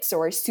fits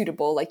or is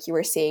suitable, like you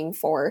were saying,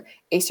 for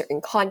a certain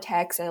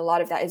context. And a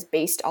lot of that is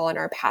based on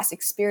our past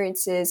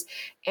experiences.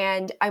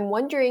 And I'm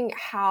wondering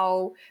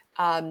how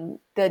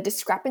the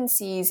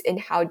discrepancies in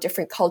how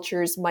different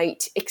cultures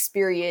might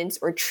experience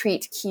or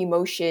treat key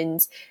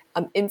emotions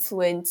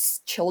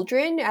influence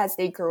children as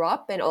they grow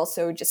up, and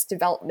also just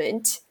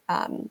development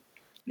as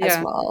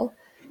Yeah. well.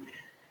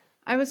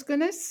 I was going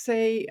to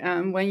say,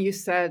 when you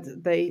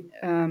said they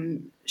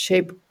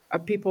shape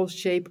people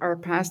shape our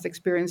past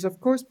experience, of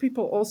course,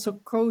 people also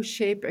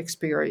co-shape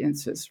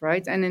experiences,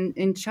 right? And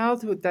in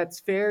childhood, that's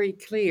very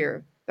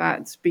clear.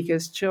 That's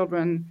because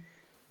children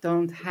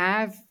don't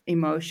have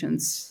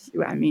emotions.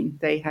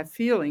 They have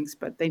feelings,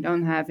 but they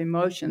don't have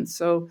emotions.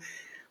 So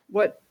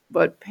what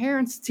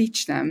parents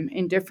teach them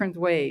in different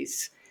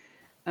ways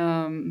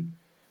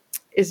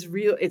is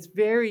real. It's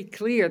very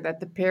clear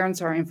that the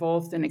parents are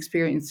involved in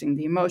experiencing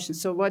the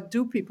emotions. So what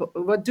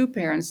do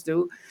parents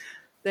do?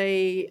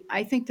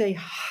 I think they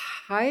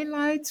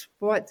highlight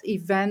what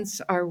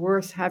events are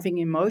worth having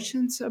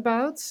emotions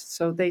about.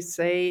 So they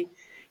say,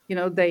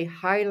 they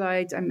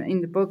highlight, and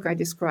in the book I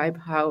describe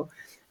how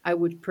I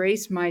would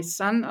praise my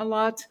son a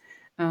lot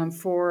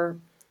for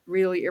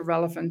really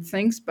irrelevant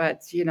things,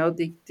 but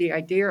the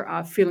idea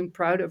of feeling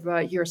proud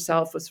about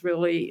yourself was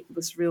really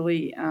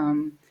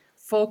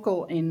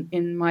focal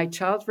in my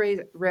child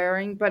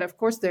rearing. But of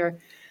course, there are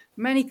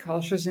many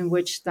cultures in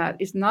which that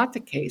is not the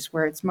case,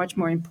 where it's much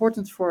more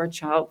important for a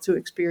child to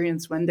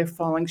experience when they're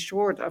falling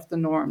short of the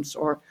norms,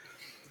 or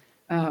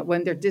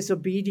when they're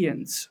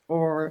disobedient,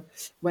 or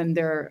when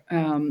they're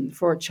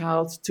for a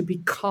child to be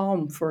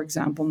calm, for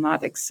example,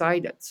 not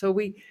excited. So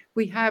we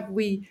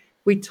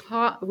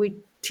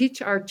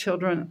teach our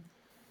children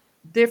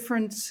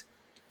different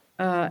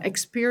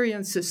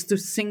experiences to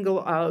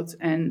single out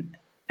and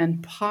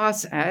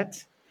pause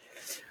at.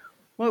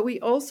 What we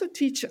also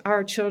teach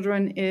our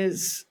children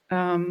is,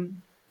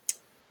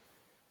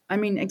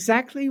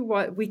 exactly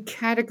what we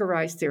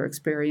categorize their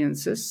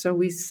experiences. So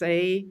we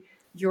say,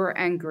 "You're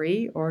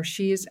angry," or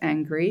 "She is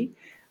angry,"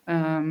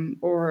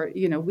 or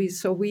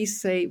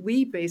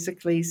we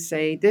basically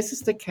say, "This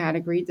is the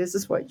category. This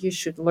is what you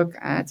should look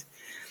at."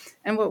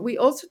 And what we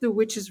also do,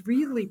 which is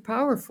really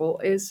powerful,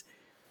 is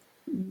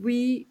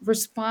we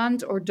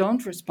respond or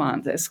don't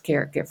respond as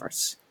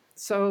caregivers.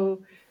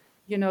 So,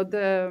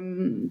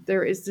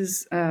 there is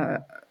this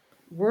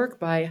work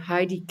by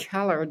Heidi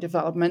Keller, a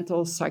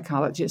developmental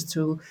psychologist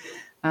who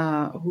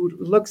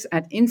looks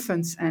at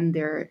infants and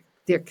their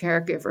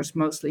caregivers,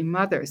 mostly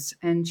mothers,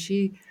 and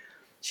she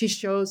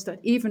shows that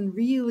even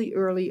really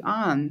early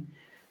on,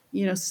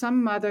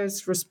 some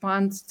mothers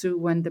respond to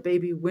when the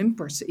baby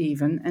whimpers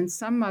even, and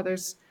some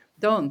mothers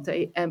don't.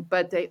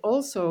 But they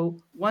also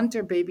want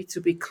their baby to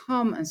be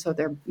calm, and so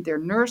they're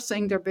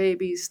nursing their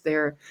babies.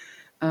 They're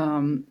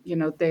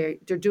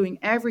doing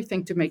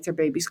everything to make their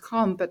babies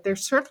calm, but they're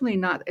certainly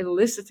not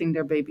eliciting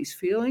their baby's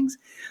feelings.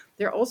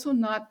 They're also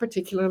not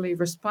particularly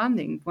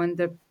responding when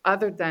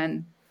other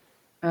than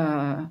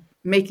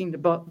making the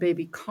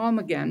baby calm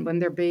again when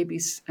their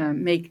babies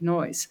make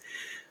noise.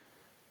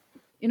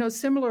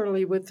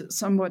 Similarly with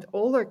somewhat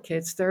older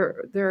kids,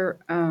 there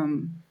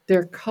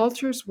are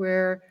cultures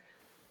where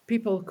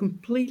people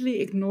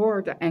completely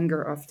ignore the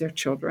anger of their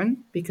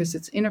children because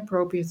it's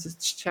inappropriate,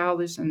 it's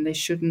childish, and they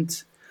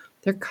shouldn't.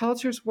 There are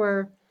cultures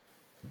where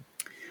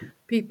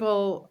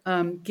people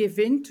give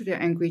in to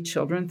their angry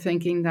children,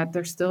 thinking that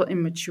they're still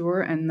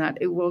immature and that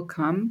it will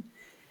come.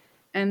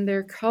 And there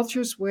are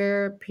cultures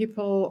where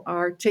people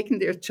are taking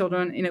their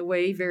children in a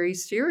way very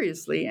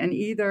seriously, and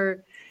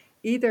either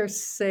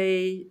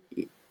say,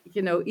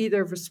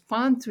 either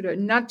respond to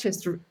not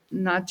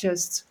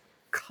just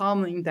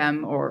calming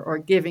them or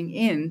giving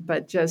in,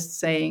 but just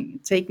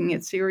taking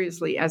it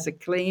seriously as a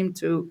claim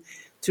to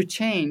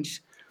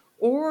change,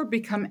 or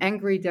become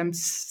angry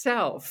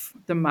themselves,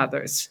 the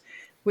mothers,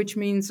 which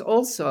means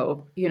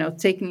also,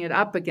 taking it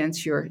up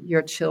against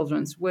your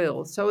children's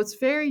will. So it's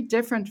very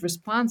different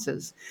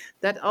responses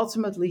that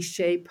ultimately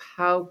shape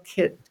how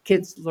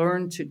kids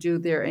learn to do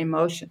their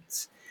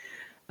emotions.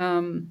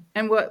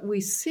 And what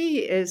we see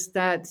is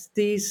that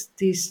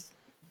these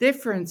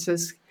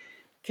differences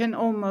can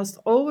almost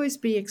always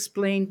be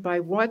explained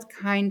by what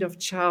kind of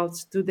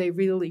child do they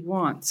really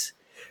want.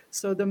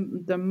 So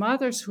the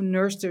mothers who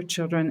nurse their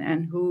children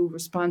and who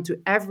respond to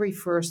every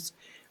first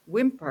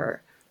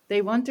whimper,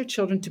 they want their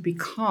children to be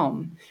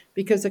calm,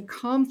 because a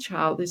calm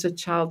child is a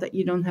child that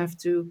you don't have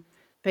to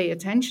pay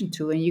attention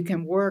to, and you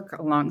can work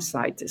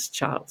alongside this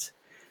child.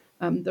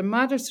 The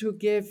mothers who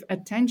give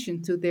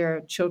attention to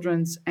their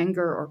children's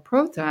anger or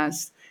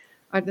protest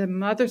are the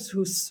mothers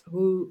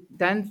who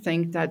then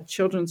think that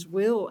children's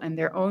will and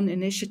their own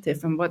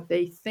initiative and what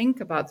they think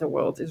about the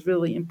world is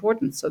really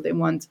important. So they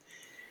want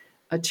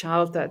a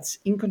child that's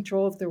in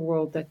control of their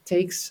world, that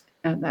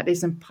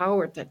is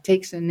empowered, that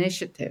takes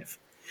initiative.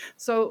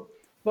 So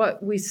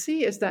what we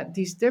see is that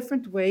these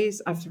different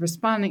ways of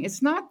responding,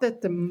 it's not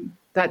that the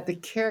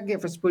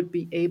caregivers would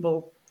be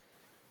able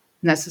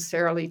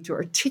necessarily to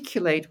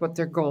articulate what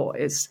their goal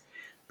is.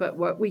 But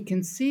what we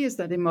can see is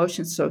that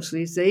emotion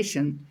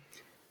socialization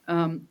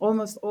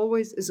almost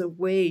always is a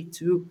way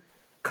to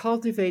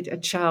cultivate a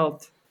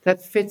child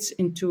that fits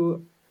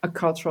into a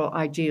cultural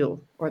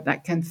ideal, or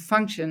that can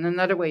function.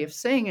 Another way of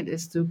saying it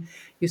is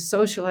you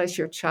socialize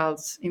your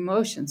child's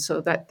emotions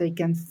so that they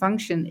can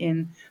function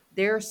in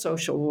their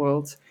social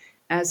world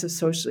as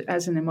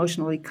an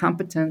emotionally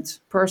competent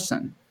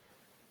person.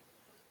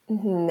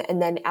 Mm-hmm.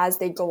 And then as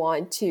they go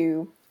on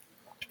to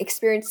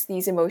experience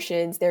these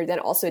emotions, they're then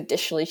also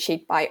additionally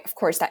shaped by, of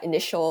course, that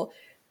initial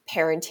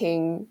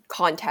parenting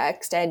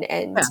context and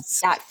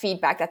Yes. that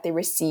feedback that they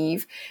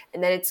receive.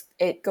 And then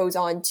it goes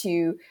on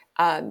to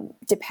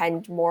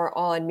depend more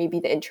on maybe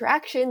the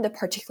interaction, the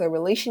particular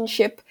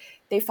relationship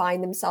they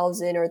find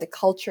themselves in, or the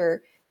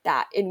culture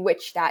in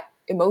which that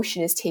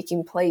emotion is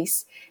taking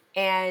place.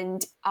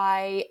 And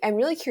I am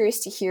really curious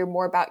to hear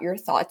more about your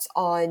thoughts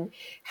on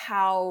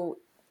how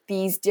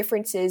these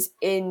differences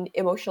in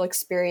emotional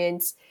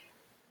experience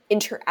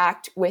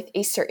interact with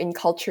a certain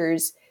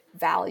culture's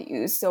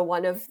values. So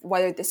one of,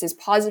 whether this is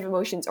positive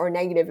emotions or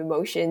negative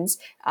emotions,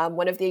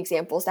 one of the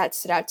examples that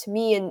stood out to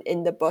me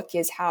in the book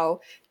is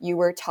how you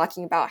were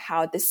talking about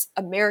how this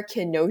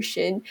American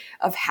notion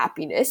of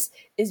happiness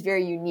is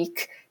very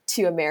unique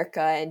to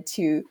America and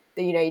to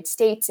the United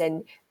States,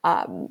 and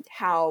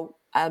how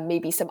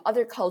maybe some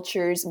other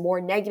cultures,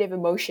 more negative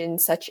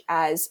emotions such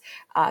as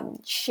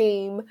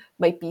shame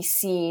might be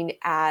seen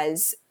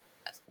as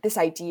this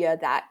idea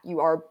that you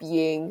are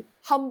being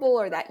humble,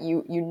 or that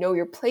you know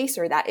your place,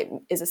 or that it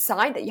is a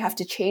sign that you have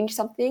to change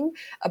something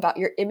about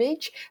your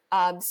image.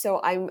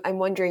 So I'm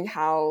wondering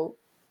how,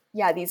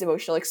 yeah, these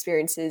emotional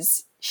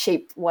experiences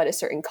shape what a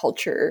certain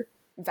culture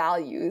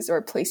values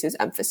or places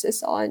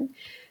emphasis on.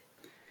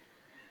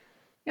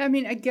 Yeah, I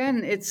mean,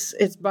 again,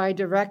 it's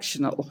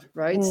bi-directional,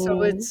 right?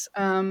 So it's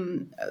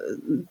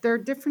there are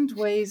different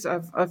ways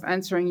of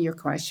answering your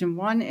question.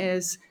 One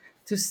is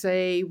to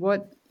say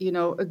what,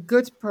 a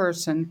good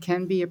person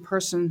can be a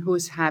person who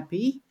is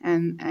happy,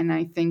 and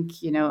I think,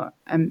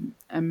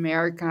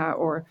 America,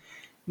 or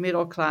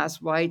middle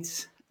class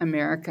white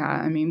America.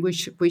 I mean, we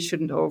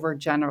shouldn't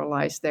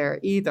overgeneralize there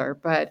either,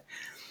 but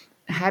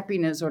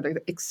happiness, or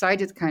the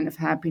excited kind of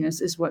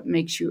happiness, is what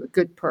makes you a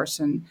good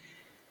person.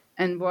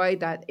 And why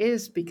that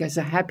is because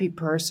a happy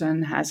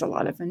person has a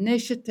lot of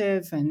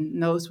initiative and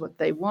knows what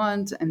they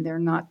want, and they're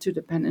not too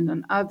dependent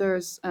on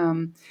others.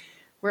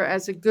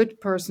 Whereas a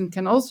good person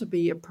can also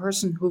be a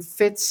person who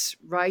fits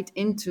right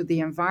into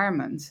the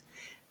environment.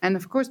 And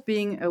of course,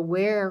 being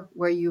aware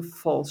where you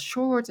fall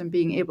short and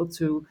being able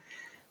to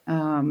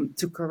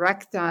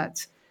correct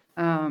that,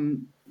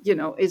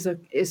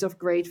 is of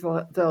great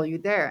value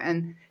there.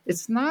 And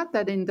it's not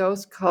that in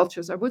those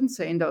cultures, I wouldn't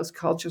say in those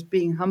cultures,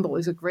 being humble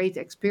is a great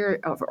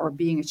experience, or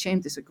being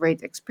ashamed is a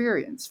great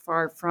experience.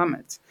 Far from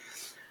it.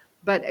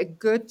 But a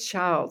good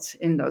child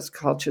in those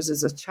cultures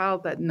is a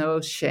child that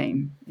knows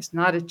shame. It's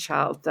not a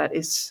child that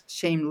is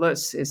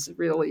shameless. Is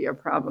really a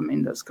problem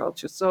in those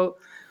cultures. So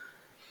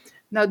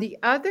now the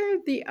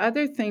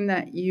other thing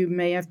that you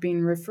may have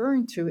been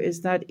referring to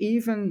is that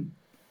even,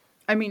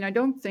 I mean, I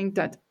don't think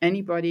that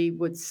anybody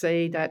would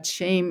say that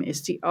shame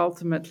is the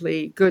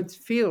ultimately good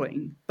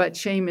feeling, but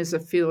shame is a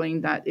feeling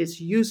that is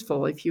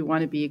useful if you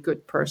want to be a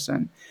good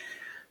person.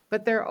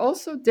 But there are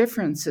also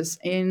differences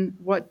in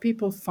what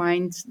people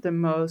find the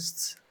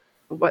most,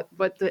 what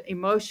the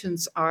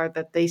emotions are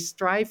that they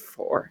strive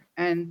for.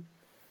 And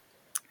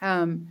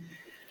um,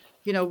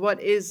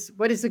 what is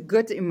a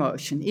good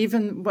emotion,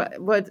 even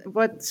what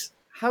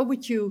how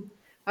would you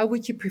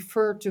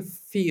prefer to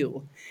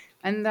feel.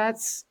 And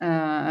that's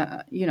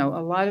a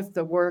lot of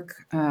the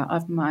work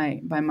of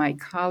my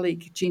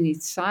colleague Jeannie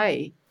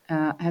Tsai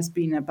has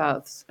been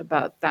about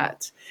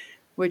that,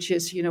 which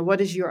is,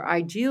 what is your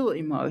ideal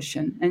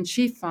emotion. And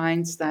she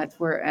finds that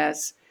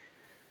whereas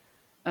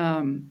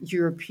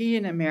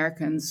European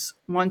Americans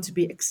want to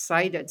be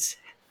excited,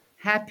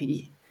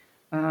 happy,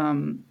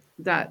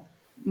 that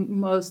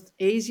most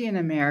Asian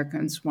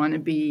Americans want to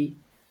be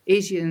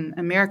Asian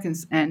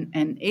Americans,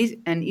 and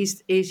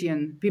East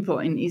Asian people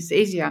in East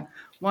Asia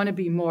want to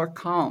be more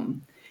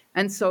calm.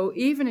 And so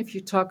even if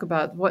you talk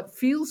about what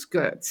feels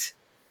good,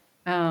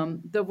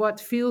 the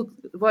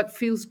what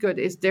feels good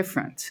is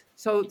different.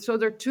 So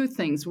there are two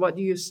things: what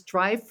do you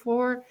strive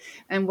for,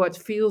 and what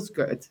feels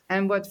good.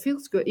 And what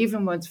feels good,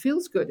 even what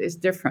feels good, is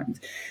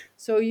different.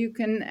 So you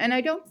can, and I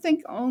don't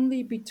think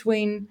only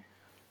between,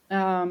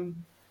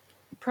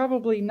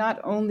 probably not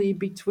only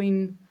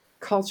between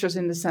cultures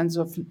in the sense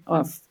of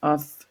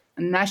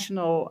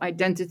national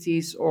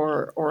identities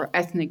or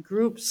ethnic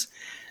groups.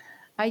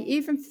 I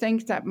even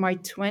think that my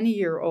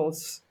 20-year-old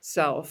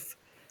self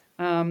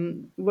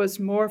was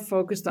more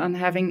focused on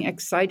having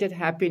excited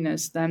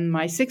happiness than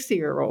my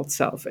 60-year-old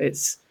self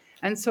is.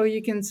 And so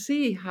you can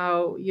see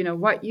how,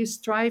 what you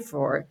strive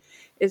for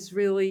is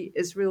really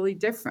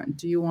different.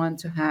 Do you want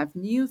to have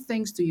new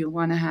things? Do you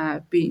want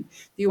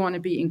to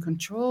be in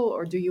control,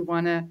 or do you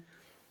want to,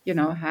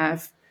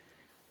 have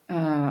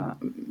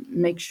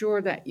make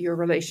sure that your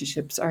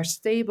relationships are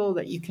stable,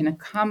 that you can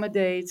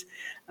accommodate.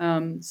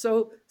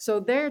 So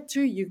there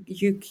too,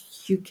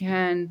 you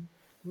can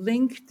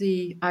link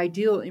the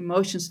ideal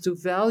emotions to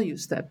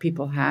values that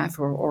people have,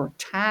 or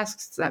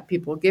tasks that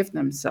people give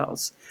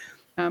themselves.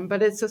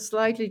 But it's a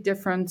slightly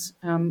different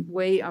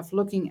way of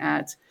looking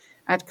at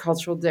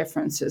cultural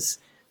differences.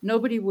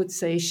 Nobody would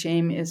say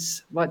shame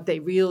is what they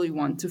really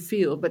want to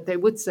feel, but they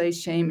would say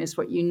shame is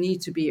what you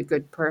need to be a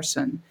good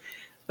person.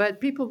 But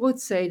people would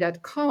say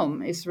that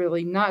calm is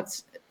really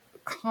not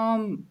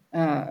calm,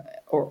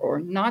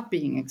 or not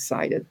being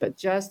excited, but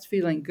just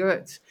feeling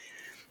good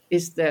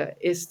is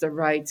the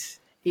right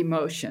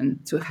emotion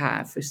to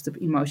have, is the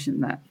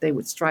emotion that they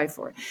would strive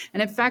for.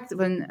 And in fact,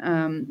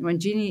 when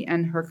Jeannie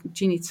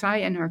Tsai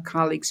and her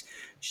colleagues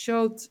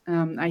showed,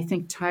 I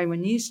think,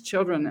 Taiwanese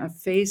children a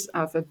face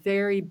of a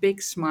very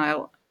big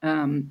smile,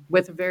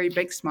 with a very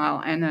big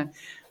smile, and a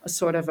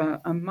sort of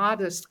a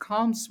modest,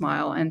 calm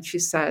smile, and she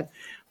said,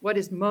 "What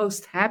is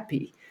most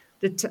happy?"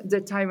 the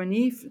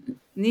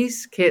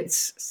Taiwanese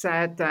kids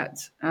said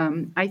that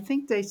I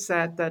think they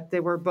said that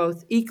they were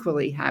both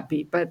equally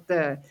happy, but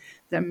the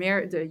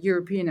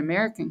European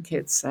American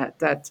kids said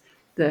that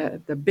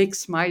the big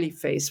smiley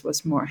face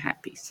was more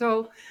happy.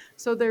 So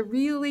there are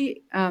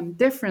really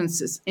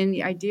differences in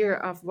the idea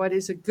of what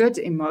is a good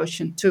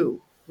emotion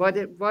too, what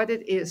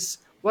it is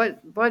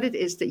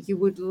that you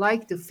would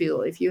like to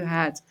feel if you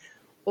had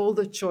all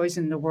the choice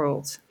in the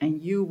world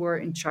and you were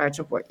in charge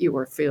of what you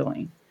were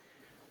feeling.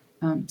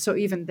 So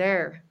even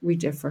there, we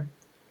differ.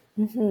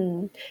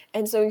 And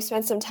so we've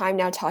spent some time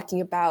now talking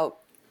about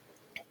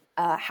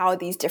how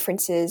these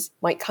differences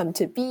might come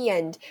to be.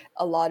 And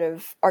a lot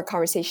of our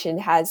conversation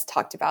has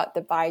talked about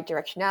the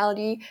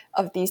bidirectionality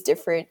of these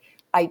different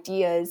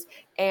ideas.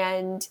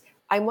 And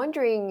I'm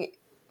wondering,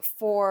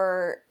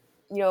 for,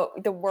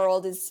 the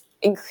world is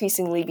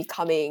increasingly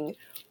becoming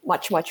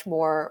much, much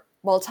more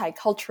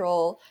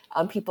multicultural,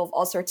 people of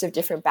all sorts of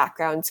different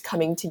backgrounds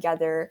coming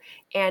together.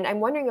 And I'm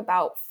wondering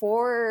about,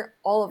 for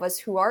all of us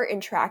who are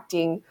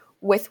interacting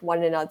with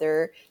one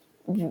another,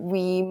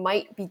 we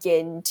might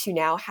begin to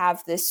now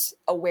have this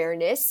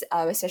awareness,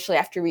 especially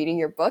after reading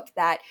your book,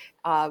 that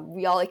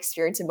we all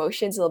experience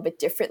emotions a little bit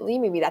differently.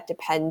 Maybe that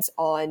depends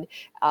on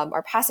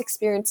our past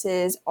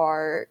experiences,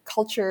 our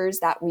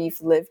cultures that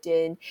we've lived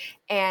in.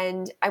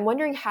 And I'm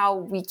wondering how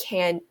we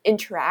can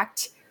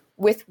interact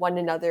with one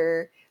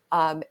another,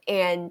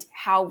 and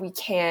how we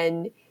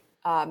can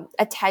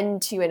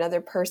attend to another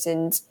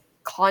person's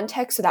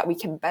context so that we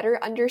can better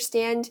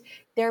understand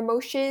their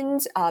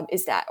emotions.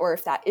 Is that, or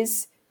if that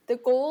is the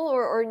goal,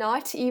 or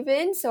not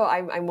even. So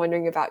I'm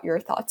wondering about your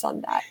thoughts on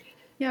that.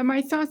 Yeah,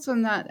 my thoughts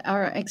on that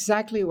are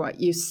exactly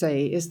what you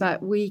say, is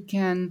that we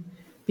can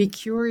be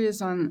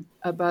curious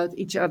about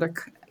each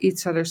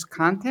other's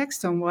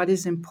context and what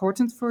is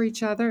important for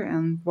each other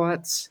and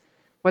what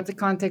the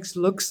context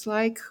looks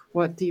like,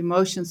 what the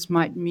emotions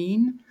might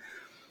mean.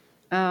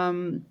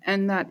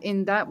 And that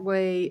in that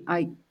way,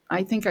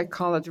 I think I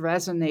call it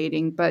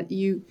resonating, but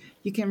you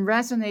can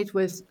resonate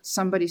with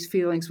somebody's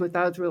feelings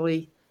without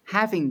really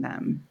having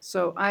them.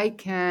 So I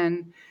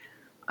can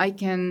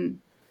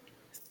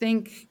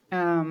think,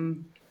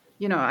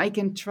 I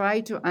can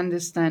try to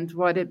understand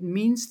what it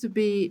means to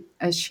be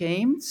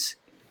ashamed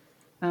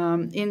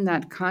in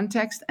that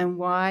context, and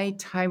why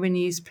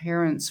Taiwanese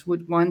parents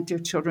would want their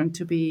children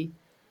to be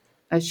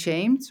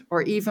ashamed,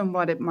 or even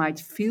what it might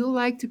feel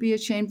like to be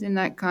ashamed in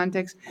that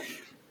context,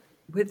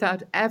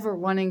 without ever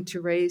wanting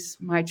to raise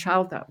my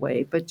child that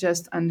way, but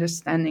just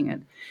understanding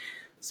it.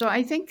 So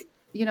I think,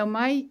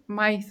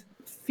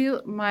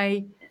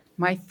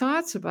 my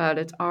thoughts about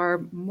it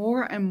are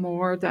more and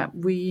more that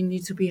we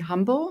need to be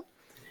humble,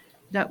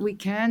 that we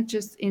can't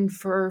just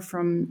infer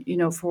from,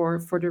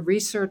 for the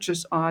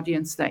researchers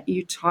audience that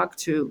you talk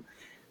to,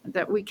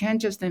 that we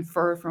can't just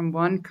infer from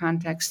one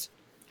context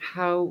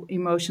how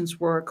emotions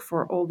work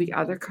for all the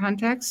other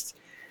contexts.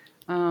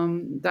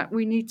 That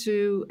we need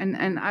to,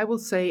 and I will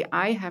say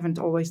I haven't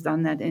always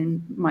done that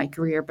in my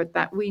career, but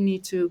that we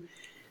need to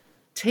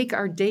take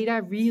our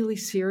data really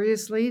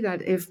seriously.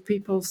 That if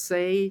people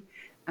say,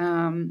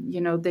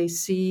 they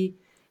see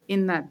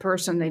in that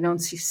person, they don't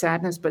see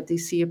sadness, but they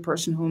see a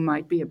person who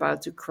might be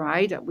about to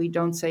cry, that we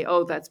don't say,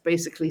 oh, that's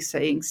basically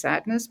saying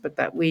sadness, but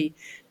that we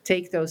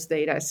take those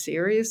data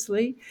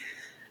seriously.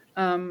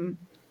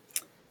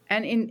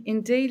 And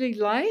in daily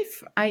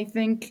life, I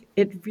think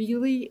it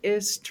really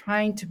is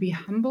trying to be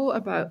humble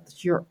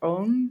about your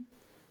own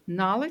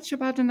knowledge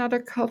about another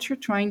culture,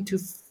 trying to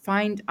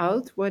find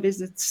out what is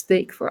at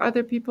stake for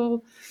other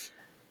people,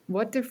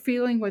 what they're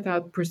feeling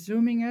without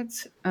presuming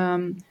it,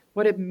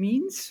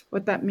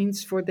 what that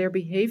means for their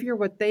behavior,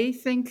 what they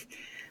think,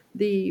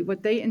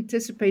 what they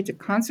anticipate the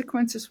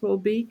consequences will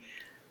be.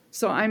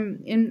 So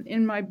I'm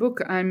in my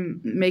book,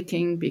 I'm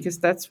making, because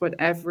that's what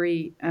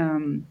every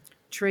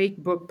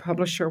trade book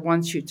publisher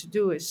wants you to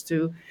do, is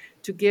to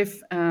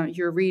give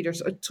your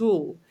readers a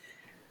tool.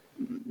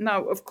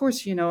 Now, of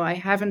course, I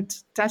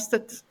haven't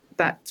tested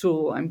that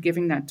tool. I'm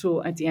giving that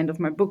tool at the end of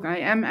my book. I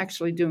am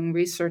actually doing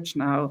research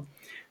now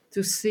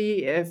to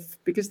see if,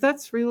 because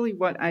that's really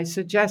what I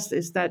suggest,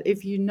 is that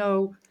if you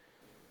know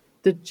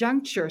the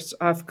junctures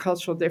of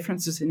cultural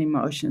differences in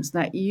emotions,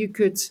 that you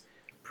could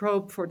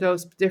probe for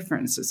those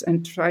differences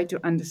and try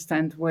to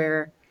understand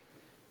where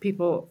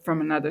people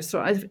from another.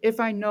 So if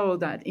I know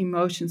that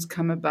emotions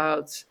come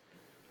about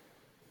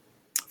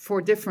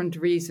for different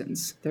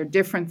reasons, there are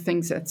different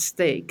things at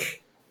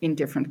stake in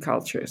different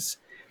cultures,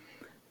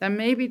 then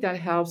maybe that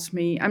helps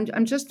me.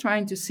 I'm just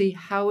trying to see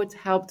how it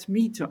helped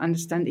me to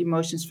understand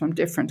emotions from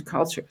different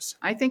cultures.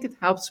 I think it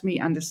helps me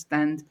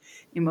understand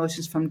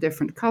emotions from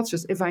different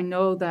cultures if I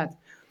know that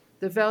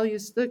the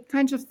values, the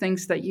kinds of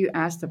things that you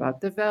asked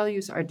about, the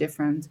values are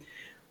different.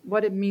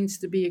 What it means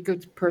to be a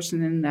good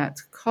person in that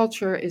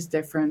culture is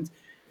different.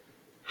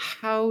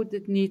 How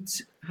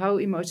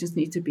emotions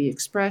need to be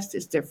expressed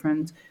is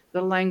different.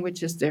 The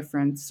language is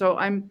different. So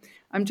I'm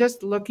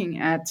just looking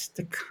at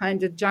the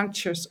kind of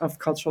junctures of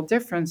cultural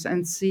difference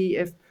and see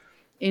if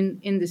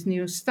in this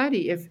new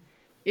study,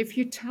 if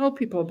you tell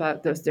people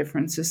about those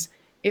differences,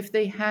 if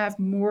they have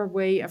more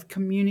way of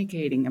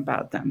communicating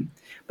about them.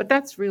 But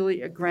that's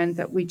really a grant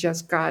that we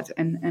just got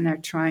and are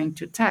trying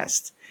to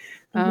test.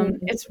 Mhm.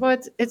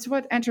 It's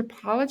what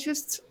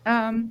anthropologists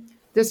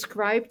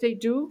describe they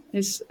do.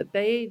 Is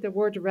they the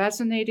word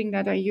resonating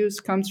that I use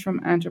comes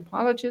from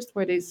anthropologists,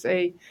 where they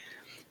say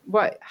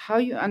what how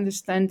you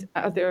understand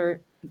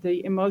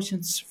the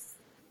emotions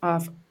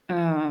of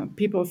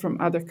people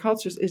from other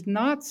cultures is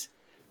not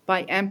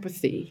by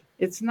empathy.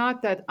 It's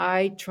not that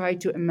I try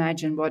to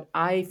imagine what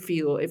I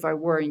feel if I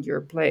were in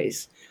your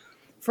place.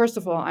 First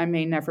of all, I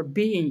may never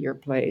be in your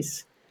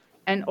place.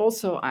 And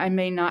also, I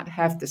may not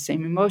have the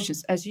same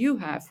emotions as you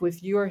have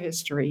with your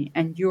history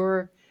and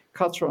your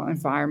cultural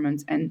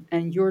environment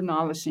and your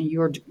knowledge and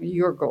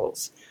your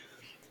goals.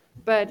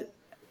 But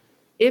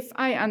if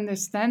I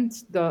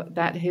understand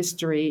that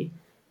history,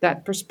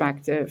 that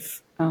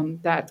perspective,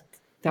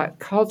 that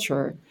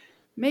culture,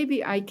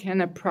 maybe I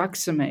can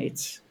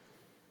approximate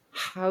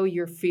how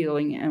you're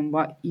feeling and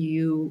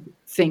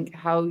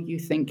how you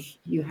think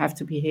you have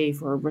to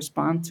behave or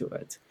respond to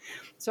it.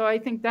 So I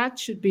think that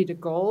should be the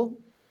goal.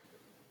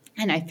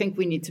 And I think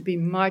we need to be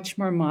much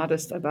more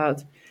modest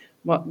about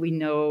what we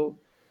know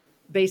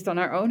based on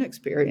our own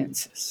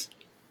experiences.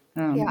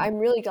 Yeah, Um, I'm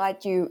really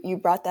glad you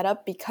brought that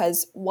up,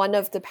 because one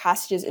of the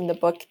passages in the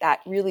book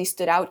that really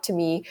stood out to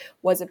me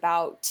was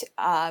about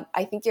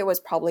I think it was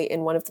probably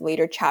in one of the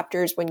later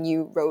chapters when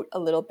you wrote a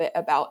little bit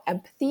about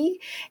empathy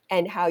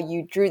and how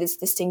you drew this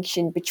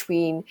distinction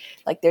between,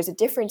 like, there's a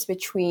difference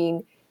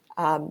between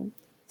um,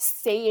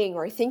 saying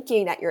or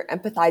thinking that you're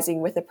empathizing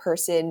with a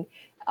person,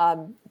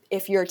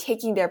 if you're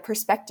taking their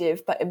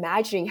perspective but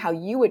imagining how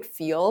you would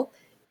feel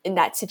in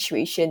that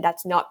situation.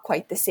 That's not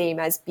quite the same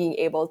as being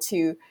able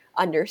to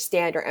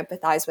understand or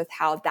empathize with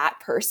how that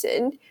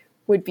person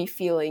would be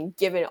feeling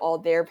given all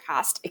their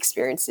past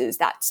experiences,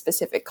 that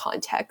specific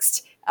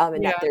context, and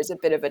that yeah, there's a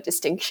bit of a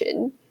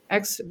distinction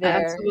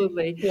there.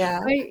 absolutely. Yeah.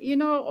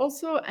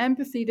 Also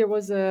empathy. There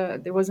was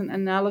an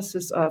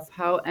analysis of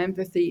how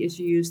empathy is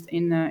used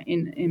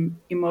in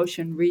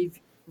emotion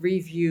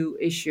review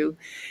issue,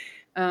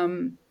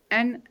 and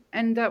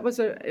that was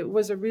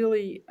a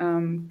really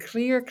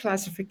clear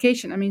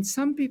classification. I mean,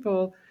 some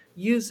people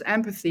use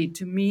empathy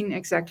to mean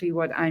exactly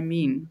what I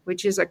mean,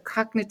 which is a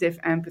cognitive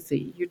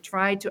empathy. You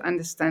try to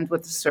understand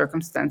what the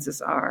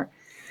circumstances are.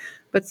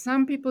 But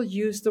some people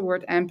use the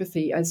word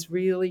empathy as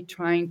really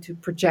trying to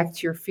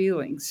project your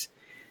feelings.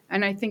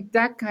 And I think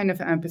that kind of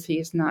empathy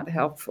is not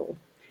helpful.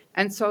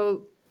 And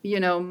so,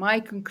 my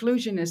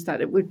conclusion is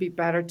that it would be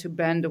better to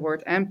ban the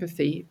word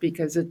empathy,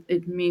 because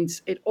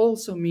it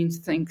also means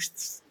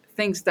things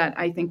that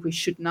I think we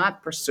should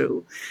not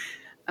pursue.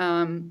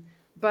 Um,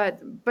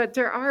 but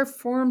there are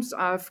forms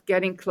of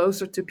getting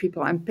closer to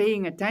people and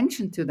paying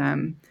attention to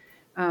them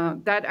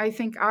that I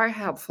think are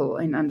helpful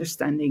in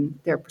understanding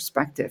their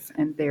perspective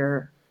and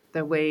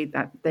the way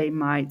that they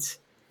might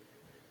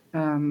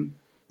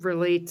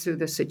relate to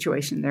the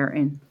situation they're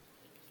in.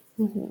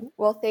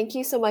 Well, thank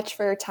you so much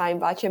for your time,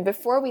 Batja. And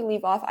before we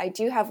leave off, I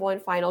do have one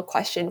final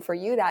question for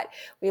you that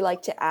we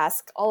like to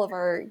ask all of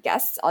our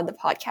guests on the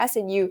podcast.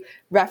 And you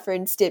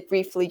referenced it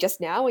briefly just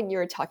now when you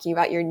were talking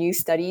about your new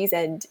studies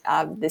and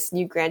this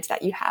new grant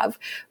that you have.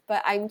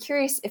 But I'm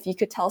curious if you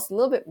could tell us a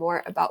little bit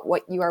more about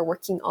what you are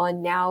working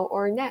on now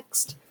or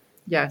next.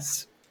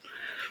 Yes.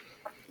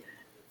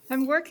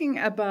 I'm working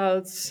at,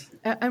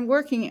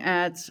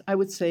 I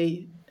would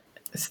say,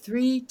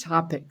 three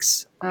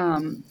topics.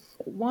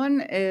 One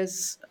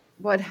is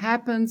what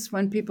happens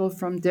when people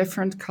from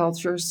different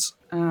cultures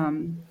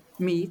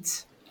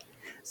meet.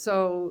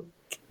 So,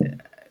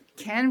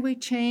 can we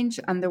change?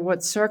 Under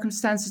what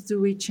circumstances do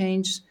we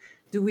change?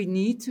 Do we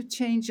need to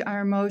change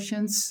our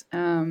emotions?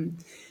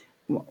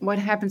 What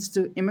happens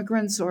to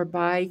immigrants or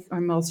bi or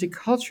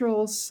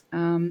multiculturals?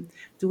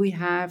 Do we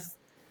have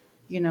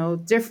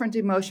different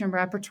emotion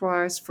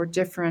repertoires for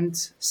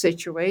different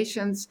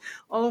situations?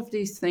 All of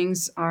these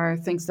things are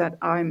things that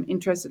I'm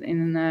interested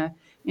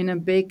in a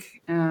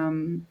big,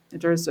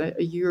 there's a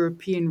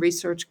European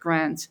research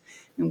grant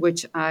in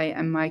which I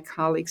and my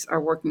colleagues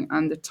are working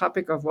on the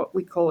topic of what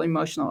we call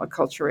emotional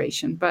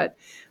acculturation. But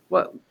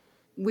what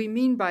we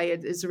mean by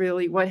it is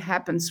really what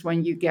happens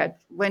when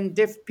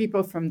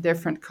people from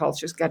different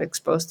cultures get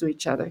exposed to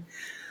each other.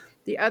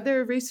 The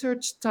other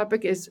research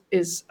topic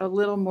is a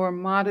little more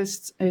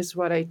modest, is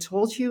what I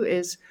told you,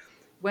 is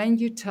when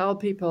you tell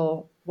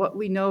people what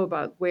we know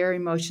about where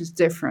emotions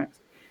different,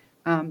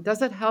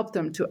 does it help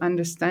them to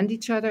understand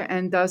each other,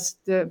 and does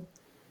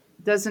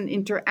an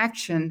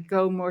interaction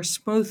go more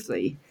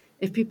smoothly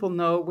if people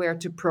know where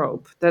to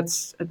probe?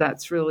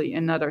 That's really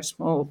another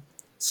small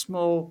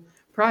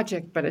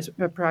project, but it's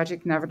a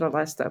project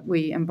nevertheless that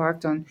we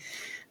embarked on.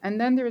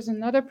 And then there is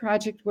another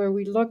project where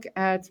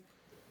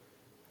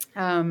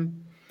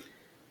um,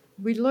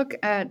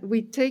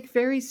 we take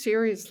very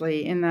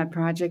seriously in that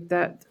project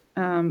that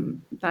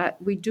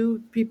we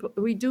do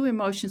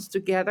emotions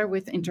together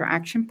with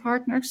interaction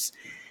partners,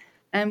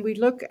 and we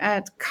look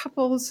at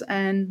couples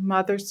and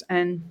mothers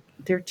and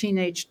their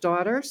teenage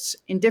daughters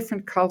in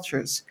different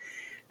cultures.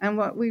 And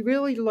what we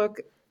really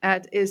look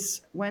at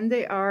is when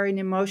they are in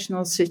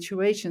emotional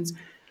situations,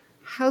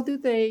 how do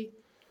they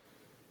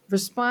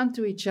respond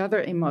to each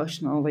other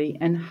emotionally,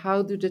 and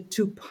how do the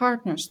two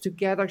partners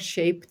together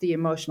shape the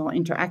emotional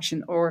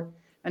interaction, or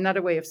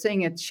another way of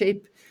saying it,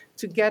 shape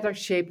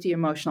the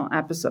emotional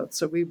episode.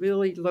 So we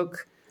really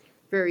look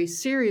very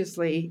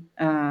seriously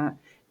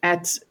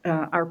at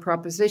our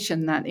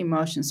proposition that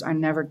emotions are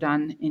never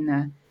done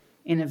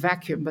in a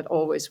vacuum, but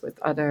always with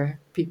other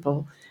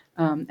people.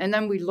 And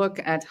then we look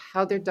at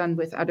how they're done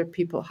with other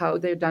people, how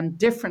they're done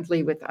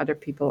differently with other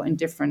people in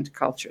different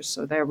cultures.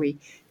 So there we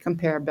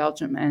compare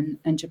Belgium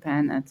and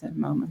Japan at the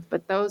moment.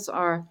 But those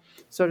are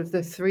sort of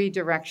the three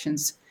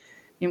directions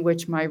in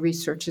which my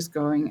research is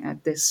going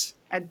at this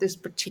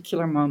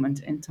particular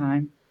moment in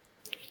time.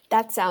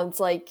 That sounds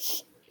like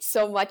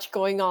so much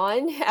going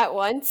on at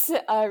once,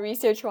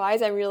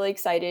 research-wise. I'm really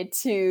excited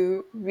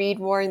to read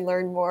more and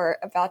learn more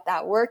about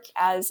that work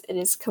as it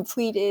is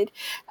completed.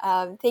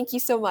 Thank you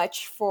so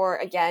much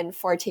for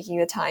taking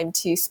the time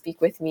to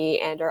speak with me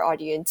and our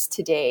audience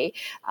today.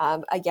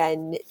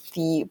 Again,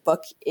 the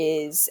book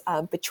is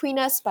Between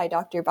Us by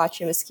Dr.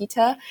 Batja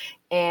Mesquita,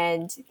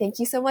 and thank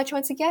you so much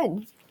once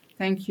again.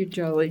 Thank you,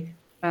 Jolie.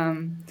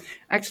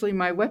 Actually,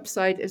 my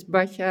website is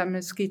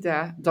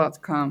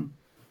batjamesquita.com.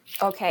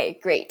 Okay,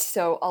 great.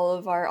 So all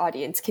of our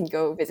audience can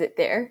go visit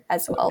there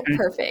as well. Okay.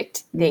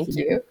 Perfect. Thank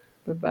you.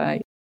 Bye-bye.